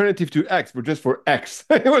for alternative to X, but just for X.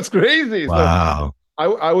 It was crazy. So Wow.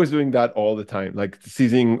 I was doing that all the time, like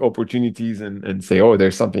seizing opportunities and say, oh,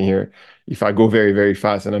 there's something here. If I go very, very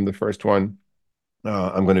fast and I'm the first one,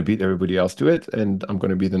 I'm going to beat everybody else to it, and I'm going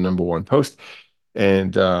to be the number one post.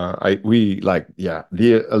 And the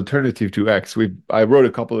alternative to X. I wrote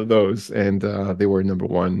a couple of those, and they were number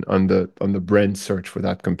one on the brand search for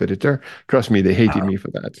that competitor. Trust me, they hated Wow. me for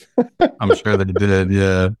that. I'm sure they did.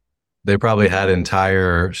 Yeah. They probably had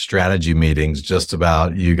entire strategy meetings just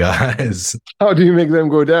about you guys. How do you make them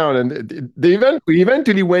go down? And they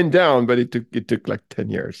eventually went down, but it took like 10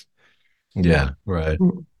 years. Yeah, right.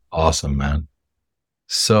 Awesome, man.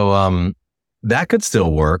 So that could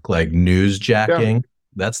still work, like news Yeah, jacking.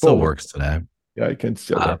 That still totally. works today. Yeah, it can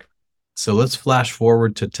still Uh, work. so let's flash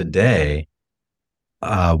forward to today.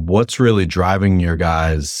 What's really driving your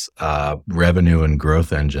guys' revenue and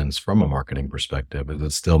growth engines from a marketing perspective? Is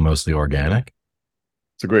it still mostly organic?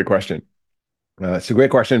 It's a great question. It's a great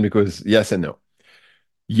question because yes and no.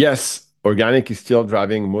 Yes, organic is still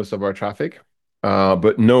driving most of our traffic,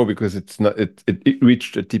 but no, because it's not. It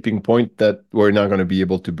reached a tipping point that we're not going to be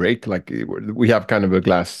able to break. Like we have kind of a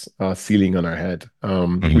glass ceiling on our head. We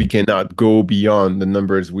Mhm. cannot go beyond the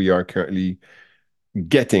numbers we are currently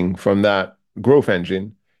getting from that growth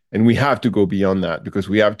engine, and we have to go beyond that because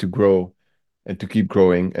we have to grow and to keep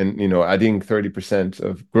growing. And adding 30%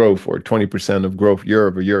 of growth or 20% of growth year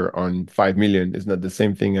over year on 5 million is not the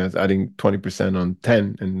same thing as adding 20% on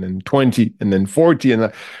 10 and then 20 and then 40.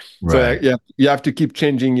 And so Right. you have to keep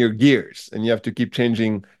changing your gears, and you have to keep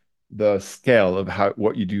changing the scale of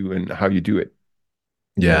what you do and how you do it.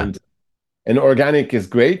 Yeah. And organic is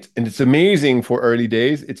great, and it's amazing for early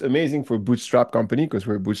days. It's amazing for bootstrap company because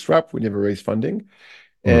we're bootstrap. We never raise funding.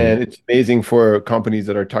 Mhm. And it's amazing for companies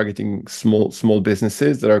that are targeting small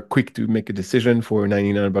businesses that are quick to make a decision for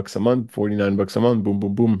 99 bucks a month, 49 bucks a month. Boom,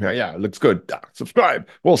 boom, boom. Yeah, yeah, looks good. Subscribe.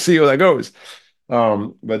 We'll see how that goes.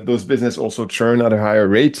 But those business also churn at a higher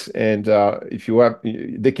rate. And if you have,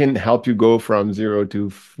 they can help you go from 0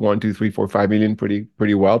 to 1, 2, 3, 4, 5 million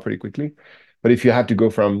pretty well, pretty quickly. But if you have to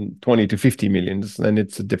go from 20 to 50 millions, then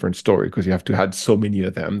it's a different story because you have to add so many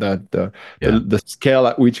of them that Yeah. the scale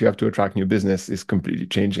at which you have to attract new business is completely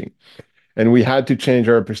changing. And we had to change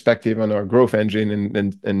our perspective on our growth engine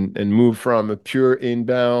and move from a pure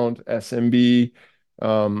inbound SMB,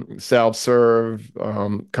 self-serve,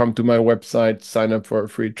 come to my website, sign up for a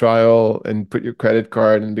free trial, and put your credit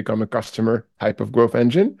card and become a customer type of growth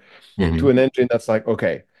engine to Mhm. an engine that's like,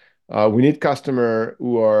 okay, we need customer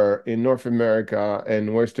who are in North America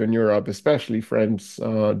and Western Europe, especially France,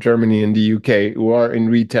 Germany, and the UK, who are in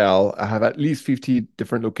retail, have at least 50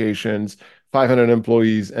 different locations, 500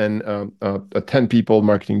 employees, and a 10 people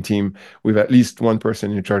marketing team with at least one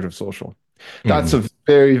person in charge of social. That's Mhm. a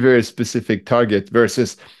very, very specific target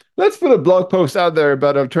versus let's put a blog post out there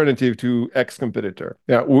about alternative to X competitor.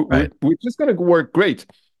 Yeah, Right. which is going to work great,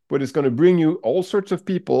 but it's going to bring you all sorts of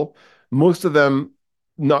people, most of them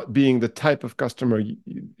not being the type of customer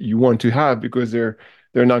you want to have because they're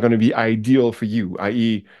not going to be ideal for you,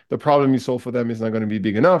 i.e., the problem you solve for them is not going to be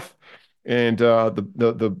big enough. And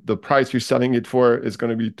the price you're selling it for is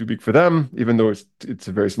going to be too big for them, even though it's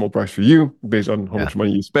a very small price for you based on how Yeah. much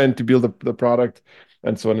money you spend to build the product,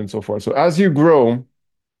 and so on and so forth. So as you grow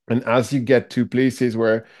and as you get to places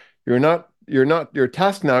where your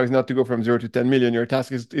task now is not to go from 0 to 10 million, your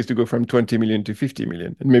task is to go from 20 million to 50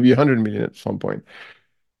 million and maybe 100 million at some point.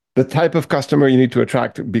 The type of customer you need to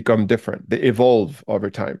attract become different. They evolve over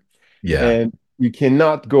time. Yeah. And you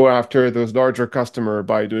cannot go after those larger customer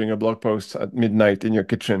by doing a blog post at midnight in your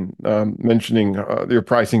kitchen, mentioning your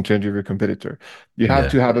pricing change of your competitor. You have Yeah.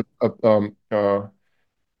 to have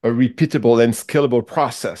a repeatable and scalable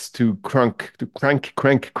process to crank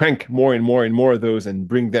more and more and more of those and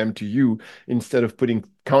bring them to you instead of putting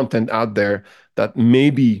content out there that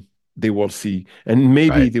maybe they will see and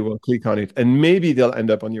maybe Right. they will click on it and maybe they'll end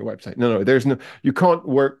up on your website. No, there's no, you can't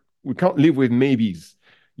work, we can't live with maybes.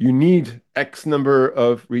 You need X number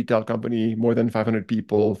of retail company, more than 500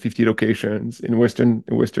 people, 50 locations in Western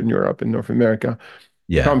Europe, in North America,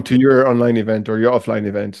 Yeah. come to your online event or your offline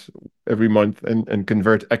event every month and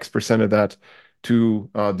convert X percent of that to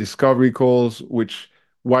discovery calls, which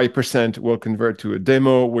Y percent will convert to a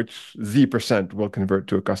demo, which Z percent will convert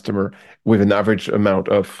to a customer with an average amount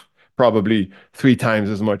of probably 3 times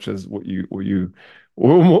as much as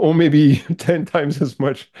or maybe 10 times as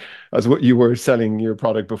much as what you were selling your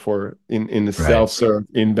product before in the Right. self-serve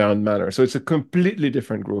inbound manner. So it's a completely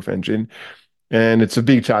different growth engine, and it's a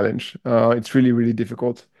big challenge. It's really, really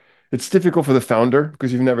difficult. It's difficult for the founder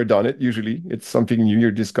because you've never done it. Usually, it's something new.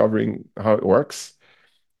 You're discovering how it works,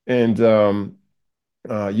 and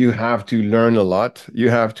you have to learn a lot. You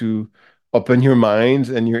have to open your mind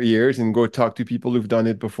and your ears and go talk to people who've done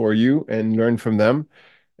it before you and learn from them.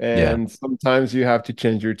 Yeah. And sometimes you have to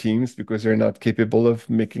change your teams because they're not capable of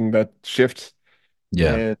making that shift.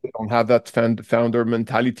 Yeah. And they don't have that founder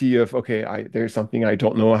mentality of, okay, there's something I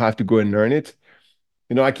don't know. I have to go and learn it.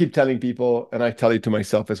 I keep telling people, and I tell it to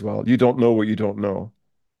myself as well, you don't know what you don't know.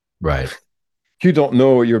 Right. You don't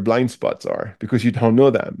know what your blind spots are because you don't know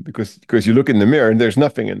them because you look in the mirror and there's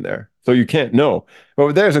nothing in there. So you can't know.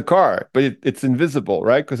 Well, there's a car, but it's invisible,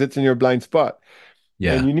 right? Because it's in your blind spot. And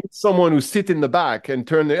Yeah. you need someone who sit in the back and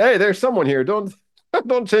hey, there's someone here. Don't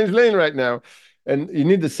don't change lane right now. And you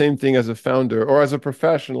need the same thing as a founder or as a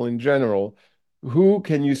professional in general. Who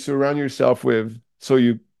can you surround yourself with so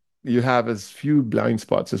you have as few blind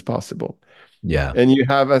spots as possible? Yeah. And you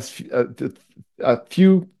have a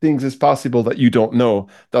few things as possible that you don't know,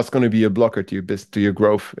 that's going to be a blocker to your business, to your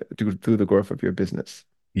growth, to the growth of your business.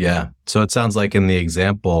 Yeah. So it sounds like in the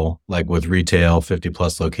example, like with retail, 50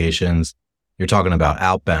 plus locations, you're talking about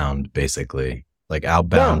outbound, basically, like Yeah,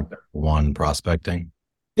 outbound one prospecting.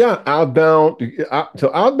 yeah, outbound.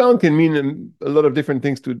 So outbound can mean a lot of different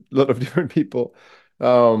things to a lot of different people,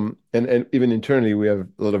 and even internally, we have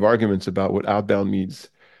a lot of arguments about what outbound means.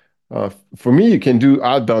 For me, you can do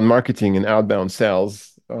outbound marketing and outbound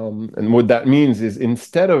sales. And what that means is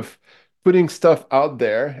instead of putting stuff out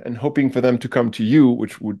there and hoping for them to come to you,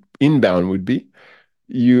 which would inbound would be,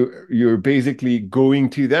 you're basically going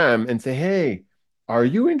to them and say, "Hey, are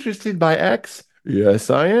you interested by X?" "Yes,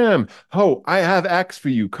 I am." "Oh, I have X for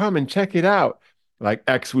you. Come and check it out." Like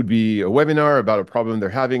X would be a webinar about a problem they're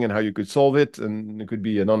having and how you could solve it. And it could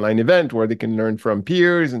be an online event where they can learn from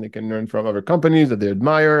peers and they can learn from other companies that they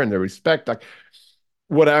admire and they respect. Like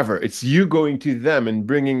whatever. It's you going to them and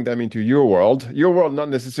bringing them into your world not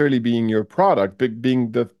necessarily being your product, but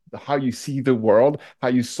being the how you see the world, how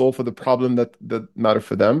you solve for the problem that matter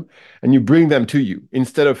for them, and you bring them to you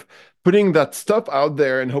instead of putting that stuff out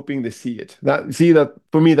there and hoping they see it. That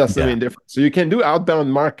for me, that's the Yeah. main difference. So you can do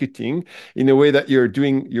outbound marketing in a way that you're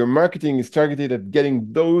doing your marketing is targeted at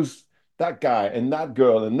getting that guy and that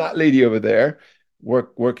girl and that lady over there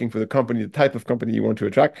working for the company, the type of company you want to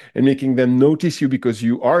attract, and making them notice you because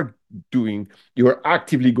you are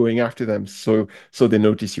actively going after them, so they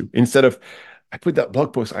notice you. Instead of, I put that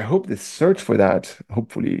blog post, I hope they search for that,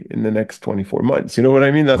 hopefully in the next 24 months. You know what I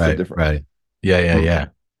mean? That's the Right. difference. Right. Yeah. Yeah. Mm. Yeah.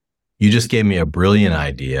 You just gave me a brilliant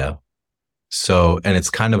idea. So, and it's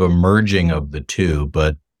kind of a merging of the two,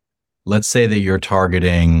 but let's say that you're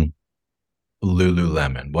targeting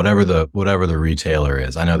Lululemon, whatever the retailer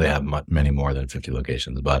is. I know they have many more than 50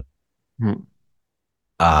 locations, but Mm.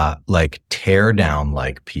 like tear down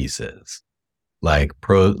like pieces. Like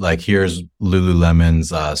here's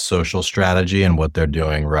Lululemon's social strategy and what they're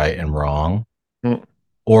doing right and wrong, Mm.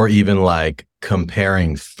 or even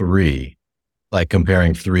comparing three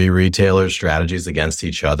retailers' strategies against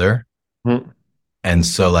each other. Mm. And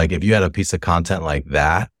so like if you had a piece of content like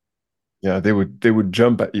that, Yeah, they would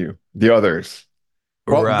jump at you, the others.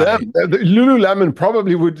 Well, right? the Lululemon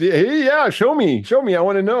probably would. Hey, yeah, show me. I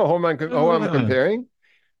want to know how I'm comparing.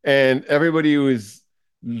 And everybody who is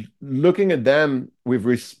looking at them with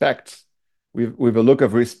respect, with a look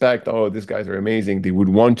of respect. Oh, these guys are amazing. They would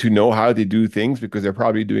want to know how they do things because they're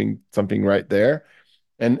probably doing something right there.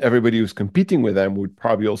 And everybody who's competing with them would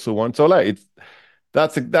probably also want. So like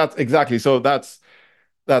that's exactly. So that's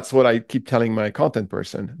what I keep telling my content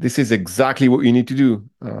person. This is exactly what you need to do.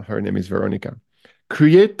 Her name is Veronica.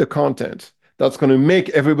 Create the content that's going to make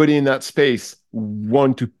everybody in that space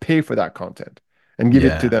want to pay for that content and give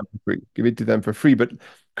it to Yeah. them for free. Give it to them for free. But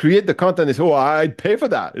create the content is, oh, I'd pay for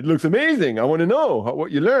that. It looks amazing. I want to know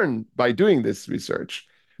what you learn by doing this research.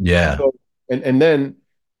 Yeah. So, and then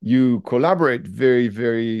you collaborate very,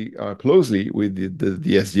 very closely with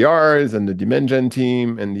the SDRs and the demand gen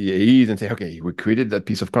team and the AEs and say, okay, we created that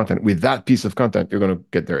piece of content. With that piece of content, you're going to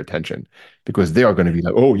get their attention because they are going to be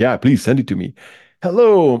like, oh, yeah, please send it to me.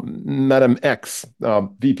 Hello, Madam X,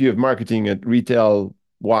 VP of Marketing at Retail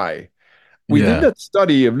Y. We did Yeah. that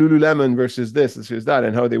study of Lululemon versus this versus that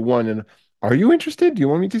and how they won. And are you interested? Do you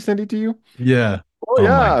want me to send it to you? Yeah. Oh Oh my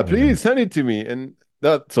yeah, please goodness. send it to me. And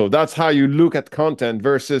that's how you look at content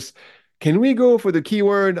versus can we go for the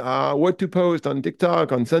keyword what to post on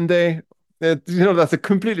TikTok on Sunday? That's a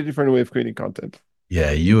completely different way of creating content.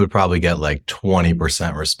 Yeah, you would probably get like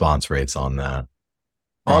 20% response rates on that,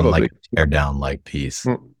 on like Probably. a tear down like piece.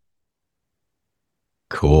 Mm.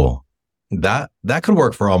 Cool. That could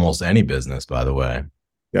work for almost any business, by the way.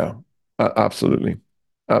 Yeah, absolutely.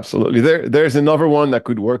 Absolutely. There's another one that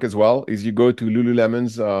could work as well, is you go to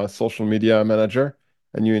Lululemon's social media manager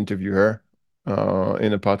and you interview her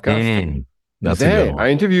in a podcast. Mm, You that's say, a good hey, one. I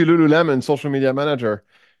interviewed Lululemon social media manager,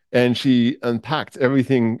 and she unpacked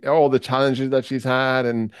everything, all the challenges that she's had,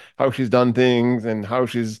 and how she's done things, and how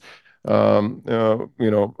she's, um, uh,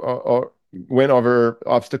 you know, uh, uh, went over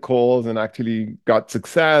obstacles and actually got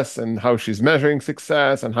success, and how she's measuring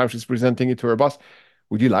success, and how she's presenting it to her boss.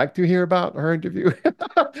 Would you like to hear about her interview?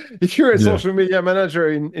 If you're a Yeah. social media manager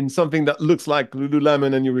in something that looks like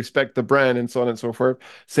Lululemon and you respect the brand and so on and so forth,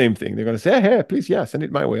 same thing. They're going to say, hey, please, yeah, send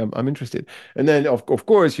it my way. I'm interested. And then of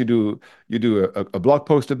course you do a blog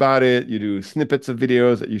post about it. You do snippets of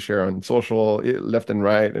videos that you share on social, left and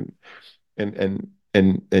right,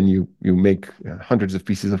 and you make hundreds of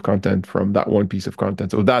pieces of content from that one piece of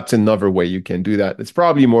content. So that's another way you can do that. It's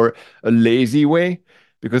probably more a lazy way,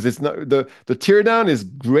 because it's not the tear down is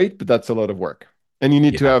great, but that's a lot of work. And you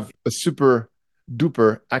need to Yeah. have a super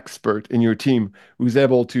duper expert in your team who's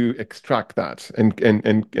able to extract that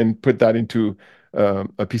and put that into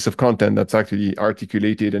a piece of content that's actually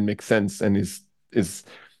articulated and makes sense and is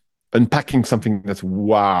unpacking something that's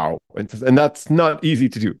wow. And that's not easy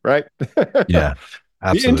to do, right? Yeah. The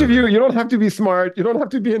Absolutely. interview, you don't have to be smart, you don't have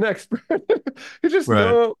to be an expert. Right.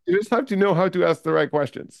 You just have to know how to ask the right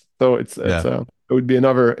questions. So Yeah. it would be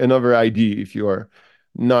another idea if you are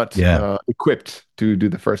not Yeah. equipped to do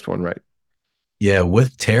the first one right. Yeah.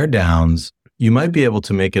 With tear downs, you might be able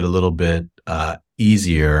to make it a little bit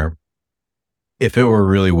easier if it were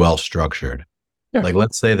really well structured. Yeah. Like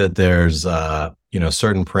let's say that there's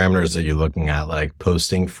certain parameters that you're looking at, like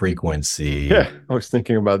posting frequency, Yeah, I was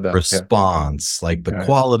thinking about that. Yeah. response, like the Yeah.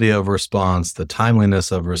 quality of response, the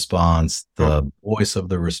timeliness of response, Oh, the voice of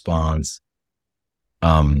the response.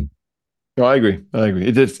 Um, no, I agree. I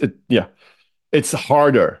agree. Yeah. It's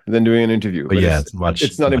harder than doing an interview, but but yeah, it's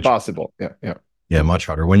it's not impossible. Yeah. Yeah. yeah, much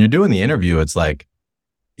harder. When you're doing the interview, it's like,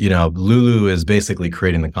 Lulu is basically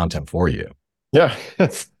creating the content for you. Yeah.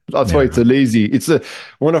 That's why Yeah. it's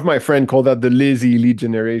one of my friend called that the lazy lead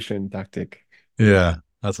generation tactic. Yeah.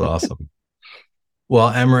 That's awesome.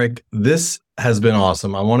 Well, Emeric, this has been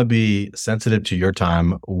awesome. I want to be sensitive to your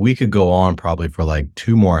time. We could go on probably for like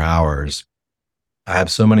 2 more hours. I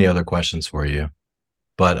have so many other questions for you,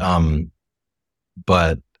 but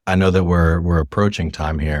but I know that we're approaching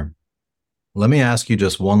time here. Let me ask you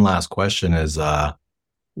just one last question: is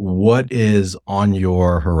what is on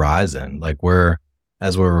your horizon? Like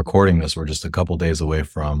as we're recording this, we're just a couple days away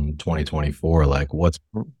from 2024. Like what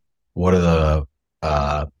are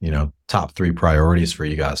the top three priorities for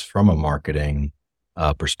you guys from a marketing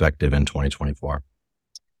perspective in 2024?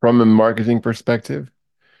 From a marketing perspective,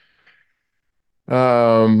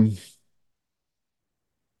 um,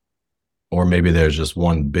 Or maybe there's just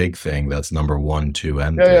one big thing that's number one, two,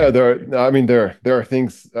 and yeah, three. there are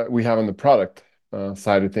things that we have on the product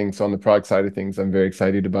side of things. So on the product side of things, I'm very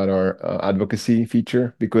excited about our advocacy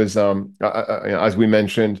feature because, as we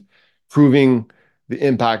mentioned, proving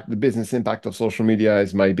the business impact of social media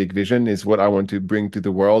is my big vision, is what I want to bring to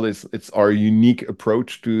the world. It's our unique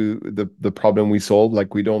approach to the problem we solve.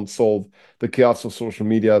 Like we don't solve the chaos of social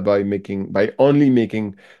media by only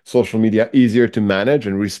making social media easier to manage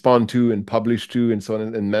and respond to and publish to and so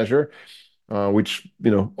on and measure, which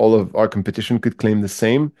all of our competition could claim the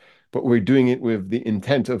same, but we're doing it with the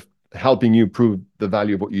intent of helping you prove the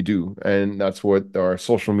value of what you do, and that's what our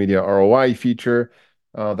social media ROI feature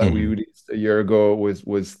that we Mhm. released a year ago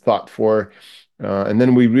was thought for. And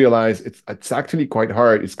then we realized it's actually quite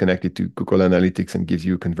hard. It's connected to Google Analytics and gives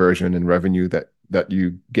you conversion and revenue that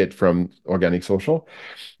you get from organic social.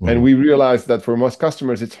 And Mhm. we realized that for most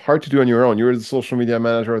customers, it's hard to do on your own. You're the social media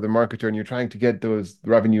manager or the marketer, and you're trying to get those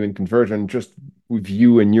revenue and conversion just with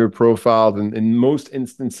you and your profile. And in most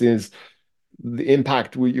instances, the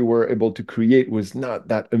impact you were able to create was not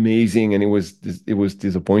that amazing, and it was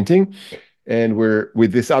disappointing. And we're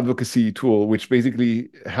with this advocacy tool, which basically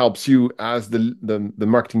helps you as the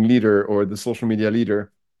marketing leader or the social media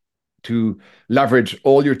leader to leverage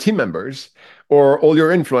all your team members or all your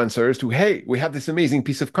influencers to, hey, we have this amazing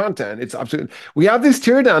piece of content. It's absolutely, we have this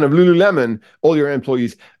teardown of Lululemon, all your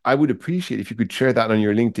employees. I would appreciate if you could share that on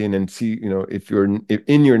your LinkedIn and see, if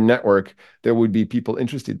in your network, there would be people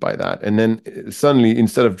interested by that. And then suddenly,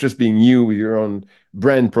 instead of just being you with your own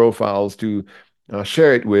brand profiles to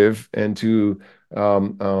share it with and to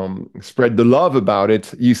spread the love about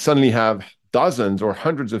it, you suddenly have dozens or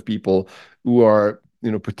hundreds of people who are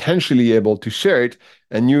potentially able to share it,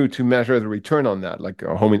 and you to measure the return on that, like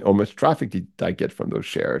how much traffic did I get from those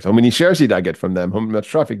shares, how many shares did I get from them, how much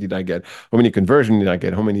traffic did I get, how many conversion did I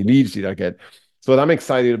get, how many leads did I get. So I'm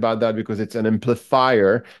excited about that because it's an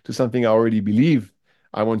amplifier to something I already believe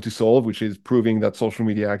I want to solve, which is proving that social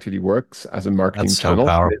media actually works as a That's marketing so channel.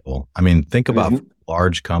 powerful. I mean, think And about it's, a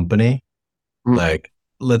large company, mm, like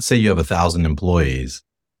let's say you have 1,000 employees.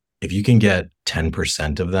 If you can get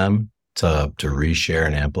 10% of them to reshare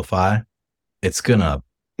and amplify, it's gonna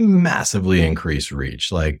massively increase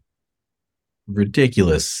reach. Like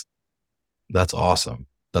ridiculous. That's awesome.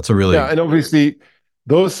 That's a yeah, really and obviously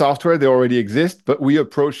those software they already exist, but we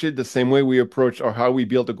approach it the same way we approach or how we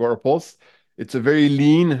build Agorapulse. It's a very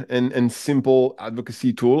lean and simple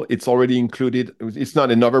advocacy tool. It's already included. It's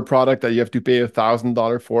not another product that you have to pay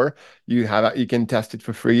 $1,000 for. You can test it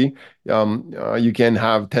for free. You can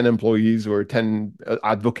have 10 employees or 10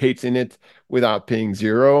 advocates in it without paying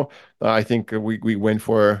zero. I think we went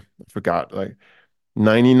for I forgot like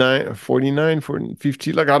 99, 49, for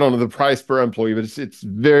 50, like I don't know the price per employee, but it's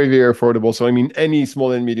very, very affordable. So I mean any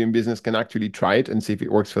small and medium business can actually try it and see if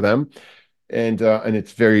it works for them. And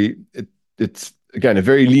it's again a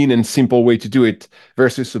very lean and simple way to do it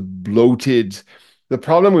versus a bloated. The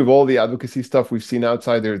problem with all the advocacy stuff we've seen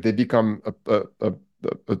outside there, they become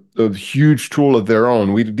a huge tool of their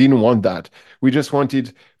own. We didn't want that. We just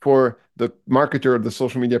wanted for the marketer or the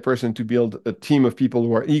social media person to build a team of people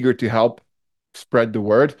who are eager to help spread the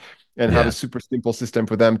word and have a yeah, super simple system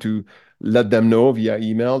for them to let them know via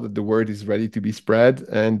email that the word is ready to be spread.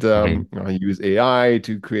 And mhm, use AI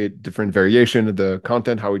to create different variation of the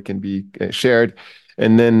content, how it can be shared,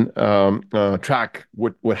 and then track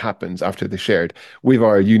what happens after the shared with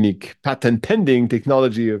our unique patent pending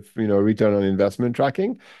technology of return on investment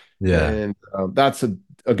tracking. yeah, And that's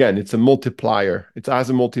again, it's a multiplier. It has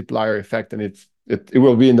a multiplier effect, and it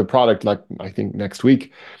will be in the product like I think next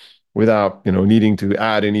week without needing to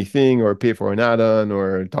add anything or pay for an add-on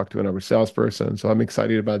or talk to another salesperson. So I'm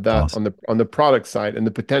excited about that awesome. on the product side and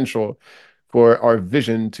the potential for our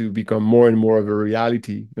vision to become more and more of a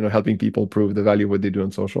reality, helping people prove the value of what they do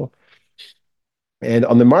on social. And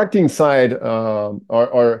on the marketing side,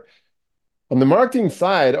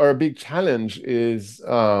 our big challenge is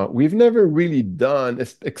we've never really done,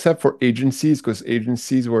 except for agencies, because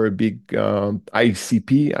agencies were a big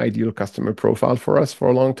ICP, ideal customer profile for us for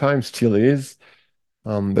a long time, still is.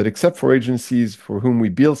 But except for agencies for whom we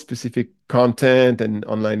build specific content and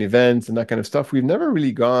online events and that kind of stuff, we never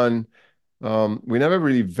really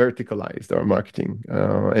verticalized our marketing.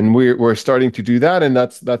 And we're starting to do that. And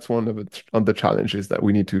that's one of the challenges that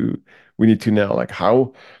we need to nail. Like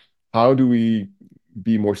how do we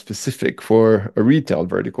be more specific for a retail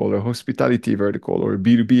vertical or hospitality vertical or a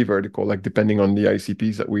B2B vertical, like depending on the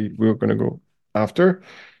ICPs that we're going to go after.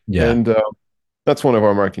 Yeah, And that's one of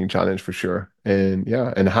our marketing challenge for sure. And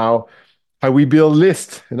yeah, and how we build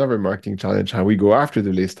list, another marketing challenge, how we go after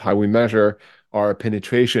the list, how we measure our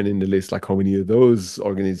penetration in the list, like how many of those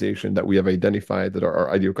organizations that we have identified that are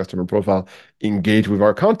our ideal customer profile engage with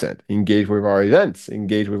our content, engage with our events,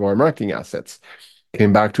 engage with our marketing assets,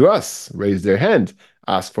 came back to us, raised their hand,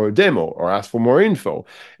 asked for a demo or asked for more info,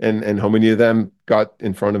 and how many of them got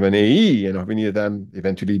in front of an AE, and how many of them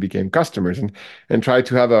eventually became customers, and try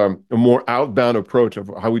to have a more outbound approach of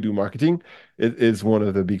how we do marketing. It is one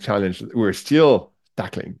of the big challenges we're still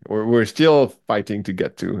tackling, or we're still fighting to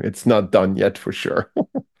get to. It's not done yet for sure.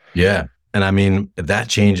 yeah. And I mean that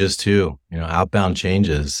changes too. Outbound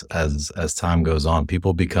changes as time goes on.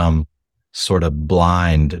 People become sort of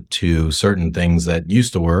blind to certain things that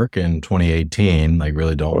used to work in 2018, like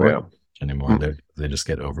really don't Oh work yeah. anymore. Mm. They just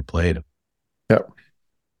get overplayed. Yeah.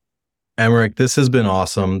 Emeric, this has been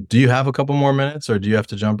awesome. Do you have a couple more minutes or do you have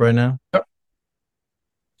to jump right now? Yep.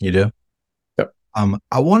 You do? Yep.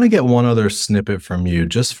 I want to get one other snippet from you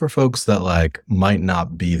just for folks that like might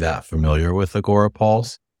not be that familiar with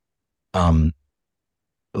Agorapulse. Um,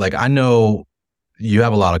 like I know you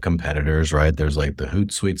have a lot of competitors, right? There's like the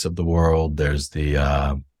Hootsuites of the world. There's the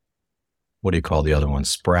what do you call the other one?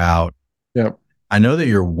 Sprout. Yeah. I know that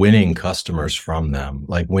you're winning customers from them.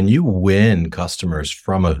 Like when you win customers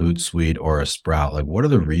from a Hootsuite or a Sprout, like what are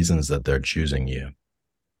the reasons that they're choosing you?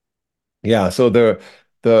 Yeah. So the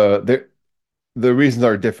the reasons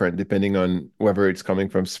are different depending on whether it's coming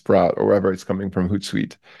from Sprout or whether it's coming from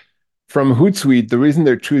Hootsuite. From Hootsuite, the reason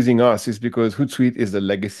they're choosing us is because Hootsuite is a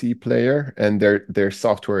legacy player and their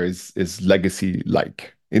software is legacy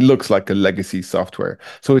like. It looks like a legacy software.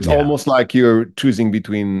 So it's Yeah. almost like you're choosing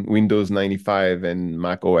between Windows 95 and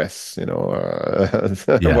Mac OS,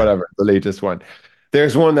 Yeah. whatever, the latest one.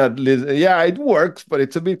 There's one that yeah, it works, but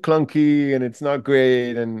it's a bit clunky and it's not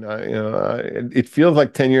great. And it feels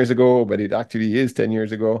like 10 years ago, but it actually is 10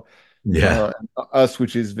 years ago. Yeah. Us,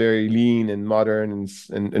 which is very lean and modern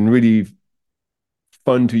and really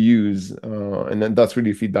fun to use. And then that's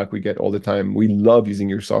really feedback we get all the time. We love using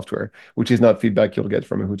your software, which is not feedback you'll get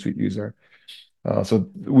from a Hootsuite user. So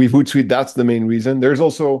with Hootsuite, that's the main reason. There's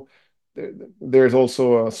also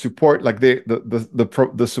a support, like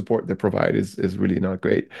the support they provide is really not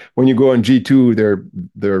great. When you go on G2,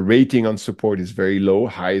 their rating on support is very low.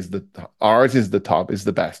 High is ours is the top, is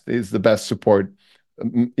the best support,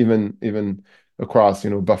 even across,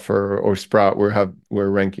 Buffer or Sprout. We're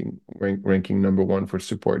ranking number one for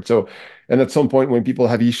support. So, and at some point when people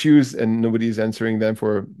have issues and nobody's answering them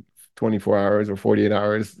for 24 hours or 48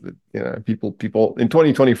 hours, people in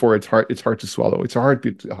 2024, it's hard to swallow. It's a hard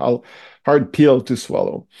pill to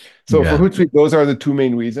swallow. So for Yeah. Hootsuite, those are the two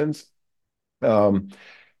main reasons. The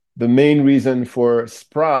main reason for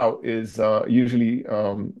Sprout is usually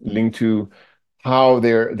linked to how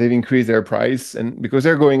they've increased their price, and because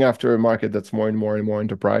they're going after a market that's more and more and more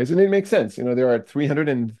enterprise, and it makes sense. They're at 40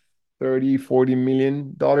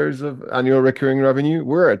 million dollars of annual recurring revenue.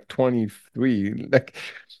 We're at 23.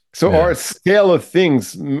 So Yeah. our scale of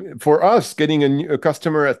things, for us, getting a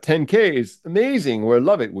customer at 10K is amazing. We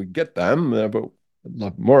love it. We get them, but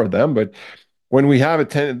love more of them. But when we have a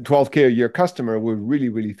 10, 12K a year customer, we're really,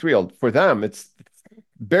 really thrilled. For them, it's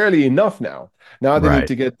barely enough now. Now they need Right.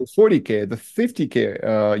 to get the 40K, the 50K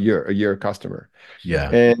a year customer.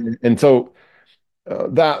 Yeah. And so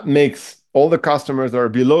that makes all the customers that are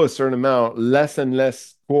below a certain amount less and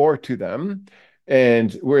less core to them.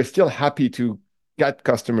 And we're still happy to get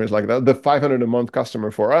customers like that. The 500 a month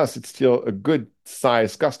customer, for us, it's still a good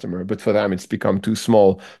size customer, but for them, it's become too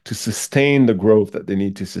small to sustain the growth that they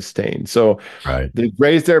need to sustain. So Right. they've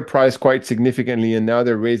raised their price quite significantly, and now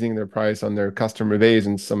they're raising their price on their customer base,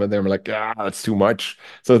 and some of them are like, that's too much.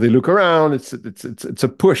 So they look around. It's a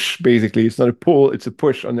push, basically. It's not a pull, it's a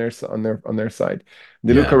push on their side.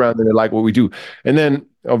 They look Yeah. around and they like what we do. And then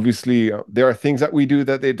obviously there are things that we do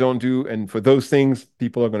that they don't do, and for those things,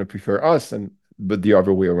 people are going to prefer us. But the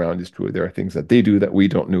other way around is true. There are things that they do that we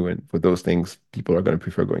don't do, and for those things, people are going to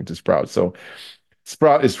prefer going to Sprout. So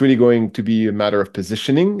Sprout is really going to be a matter of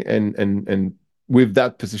positioning, and with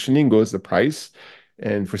that positioning goes the price.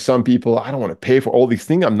 And for some people, I don't want to pay for all these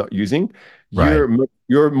things I'm not using. Right.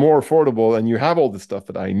 You're more affordable, and you have all the stuff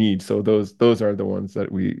that I need. So those are the ones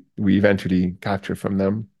that we eventually capture from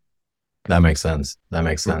them. That makes sense. That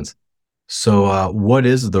makes Mm. sense. So, what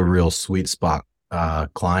is the real sweet spot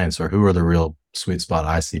clients, or who are the real sweet spot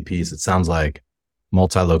ICPs? It sounds like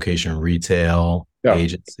multi-location retail, Yeah.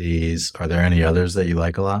 agencies. Are there any others that you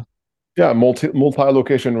like a lot? Yeah,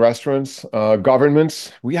 multi-location restaurants,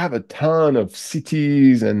 governments. We have a ton of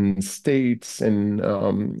cities and states, and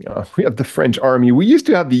we have the French Army. We used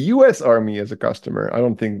to have the U.S. Army as a customer. I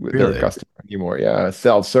don't think they're a Really? customer anymore. Yeah,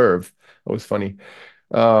 self-serve. That was funny.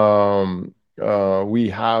 We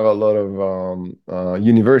have a lot of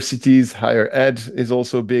universities. Higher ed is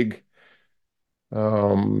also big.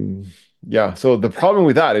 Um, yeah, so the problem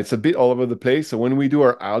with that, it's a bit all over the place. So when we do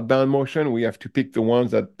our outbound motion, we have to pick the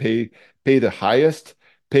ones that pay the highest,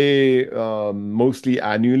 pay mostly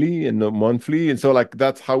annually and not monthly. And so like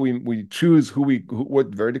that's how we choose what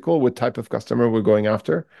vertical, what type of customer we're going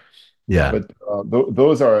after. Yeah. But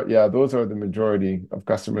those are the majority of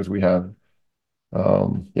customers we have.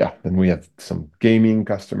 Yeah, and we have some gaming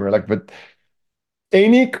customer, but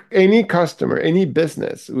any customer, any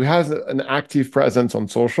business who has an active presence on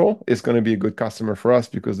social is going to be a good customer for us,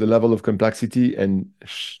 because the level of complexity and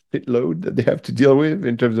shitload that they have to deal with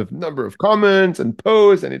in terms of number of comments and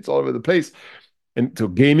posts, and it's all over the place. And so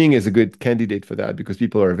gaming is a good candidate for that, because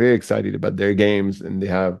people are very excited about their games, and they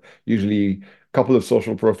have usually a couple of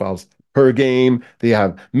social profiles per game. They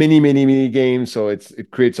have many, many, many games. So it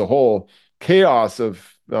creates a whole chaos of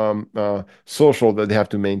social that they have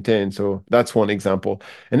to maintain. So that's one example.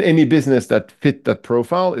 And any business that fit that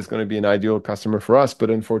profile is going to be an ideal customer for us. But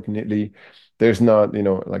unfortunately, there's not,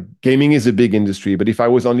 like gaming is a big industry, but if I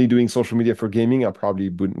was only doing social media for gaming, I probably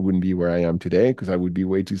wouldn't be where I am today, because I would be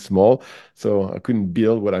way too small. So I couldn't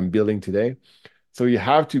build what I'm building today. So you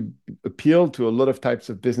have to appeal to a lot of types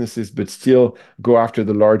of businesses, but still go after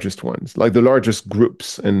the largest ones, like the largest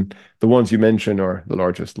groups. And the ones you mentioned are the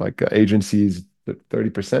largest, like agencies,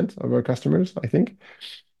 30% of our customers, I think.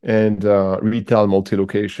 And retail,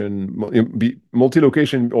 multi-location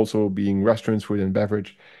also being restaurants, food and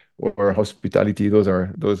beverage, or hospitality.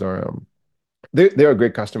 They're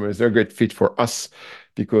great customers. They're a great fit for us,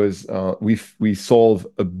 because we solve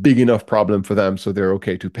a big enough problem for them, so they're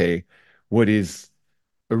okay to pay what is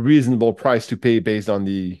a reasonable price to pay based on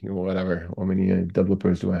the, whatever, how many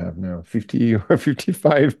developers do I have now? 50 or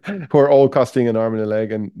 55 who are all costing an arm and a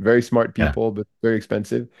leg, and very smart Yeah. people, but very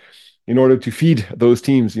expensive. In order to feed those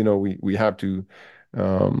teams, we have to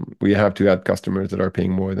add customers that are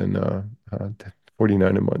paying more than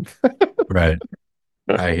 49 a month. Right.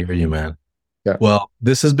 I hear you, man. Yeah. Well,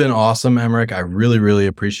 this has been awesome, Emeric. I really, really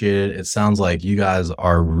appreciate it. It sounds like you guys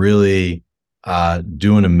are really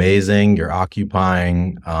doing amazing. You're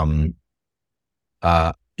occupying,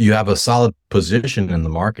 you have a solid position in the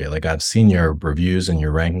market. Like I've seen your reviews and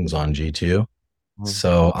your rankings on G2.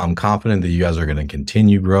 So I'm confident that you guys are going to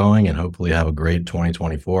continue growing and hopefully have a great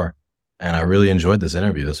 2024. And I really enjoyed this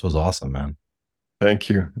interview. This was awesome, man. Thank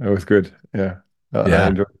you. That was good. Yeah. Yeah. I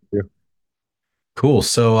enjoyed it too. Cool.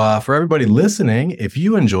 So for everybody listening, if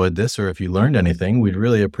you enjoyed this or if you learned anything, we'd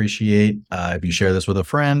really appreciate if you share this with a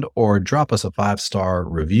friend or drop us a 5-star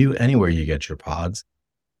review anywhere you get your pods.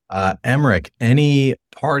 Emeric, any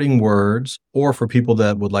parting words, or for people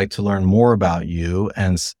that would like to learn more about you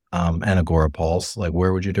and Agorapulse, like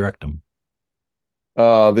where would you direct them?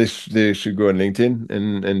 They should go on LinkedIn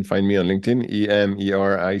and find me on LinkedIn,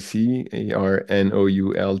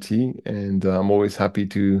 EmericarNoult, and I'm always happy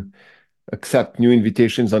to accept new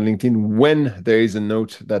invitations on LinkedIn when there is a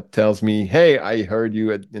note that tells me, hey, I heard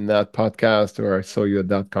you in that podcast, or I saw you at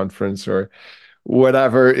that conference, or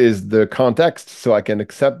whatever is the context, so I can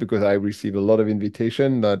accept, because I receive a lot of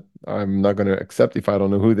invitation that I'm not going to accept if I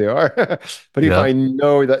don't know who they are. But if I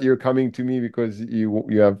know that you're coming to me because you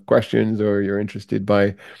have questions or you're interested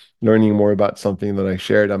by learning more about something that I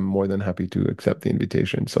shared, I'm more than happy to accept the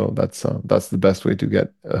invitation. So that's the best way to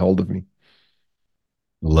get a hold of me.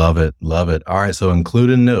 Love it. Love it. All right. So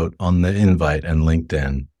include a note on the invite and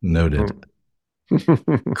LinkedIn. Noted.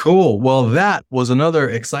 Cool. Well, that was another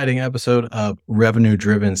exciting episode of Revenue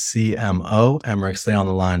Driven CMO. Emeric, stay on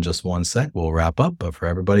the line just one sec. We'll wrap up. But for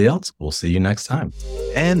everybody else, we'll see you next time.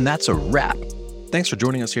 And that's a wrap. Thanks for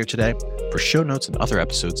joining us here today. For show notes and other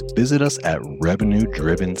episodes, visit us at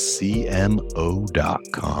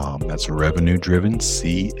revenuedrivencmo.com. That's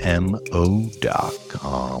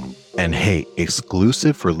revenuedrivencmo.com. And hey,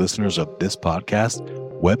 exclusive for listeners of this podcast,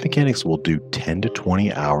 Web Mechanics will do 10 to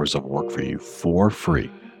 20 hours of work for you for free.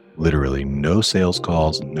 Literally no sales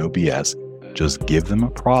calls, no BS. Just give them a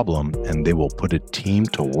problem and they will put a team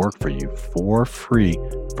to work for you for free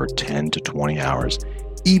for 10 to 20 hours.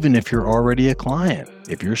 Even if you're already a client,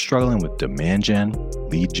 if you're struggling with demand gen,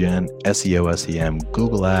 lead gen, SEO, SEM,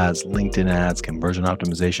 Google ads, LinkedIn ads, conversion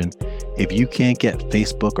optimization, if you can't get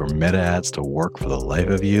Facebook or Meta ads to work for the life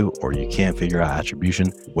of you, or you can't figure out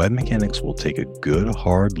attribution, Web Mechanics will take a good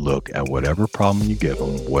hard look at whatever problem you give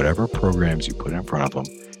them, whatever programs you put in front of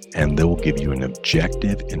them, and they will give you an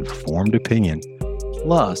objective, informed opinion,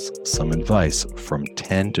 plus some advice from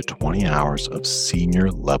 10 to 20 hours of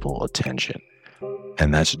senior level attention.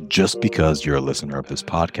 And that's just because you're a listener of this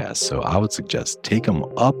podcast. So I would suggest take them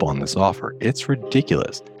up on this offer. It's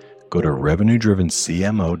ridiculous. Go to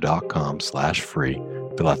revenuedrivencmo.com/free,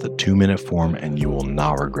 fill out the 2-minute form, and you will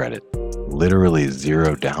not regret it. Literally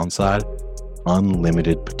zero downside,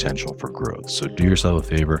 unlimited potential for growth. So do yourself a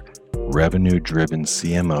favor,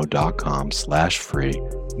 revenuedrivencmo.com/free,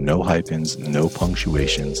 no hyphens, no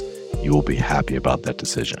punctuations. You will be happy about that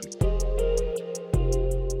decision.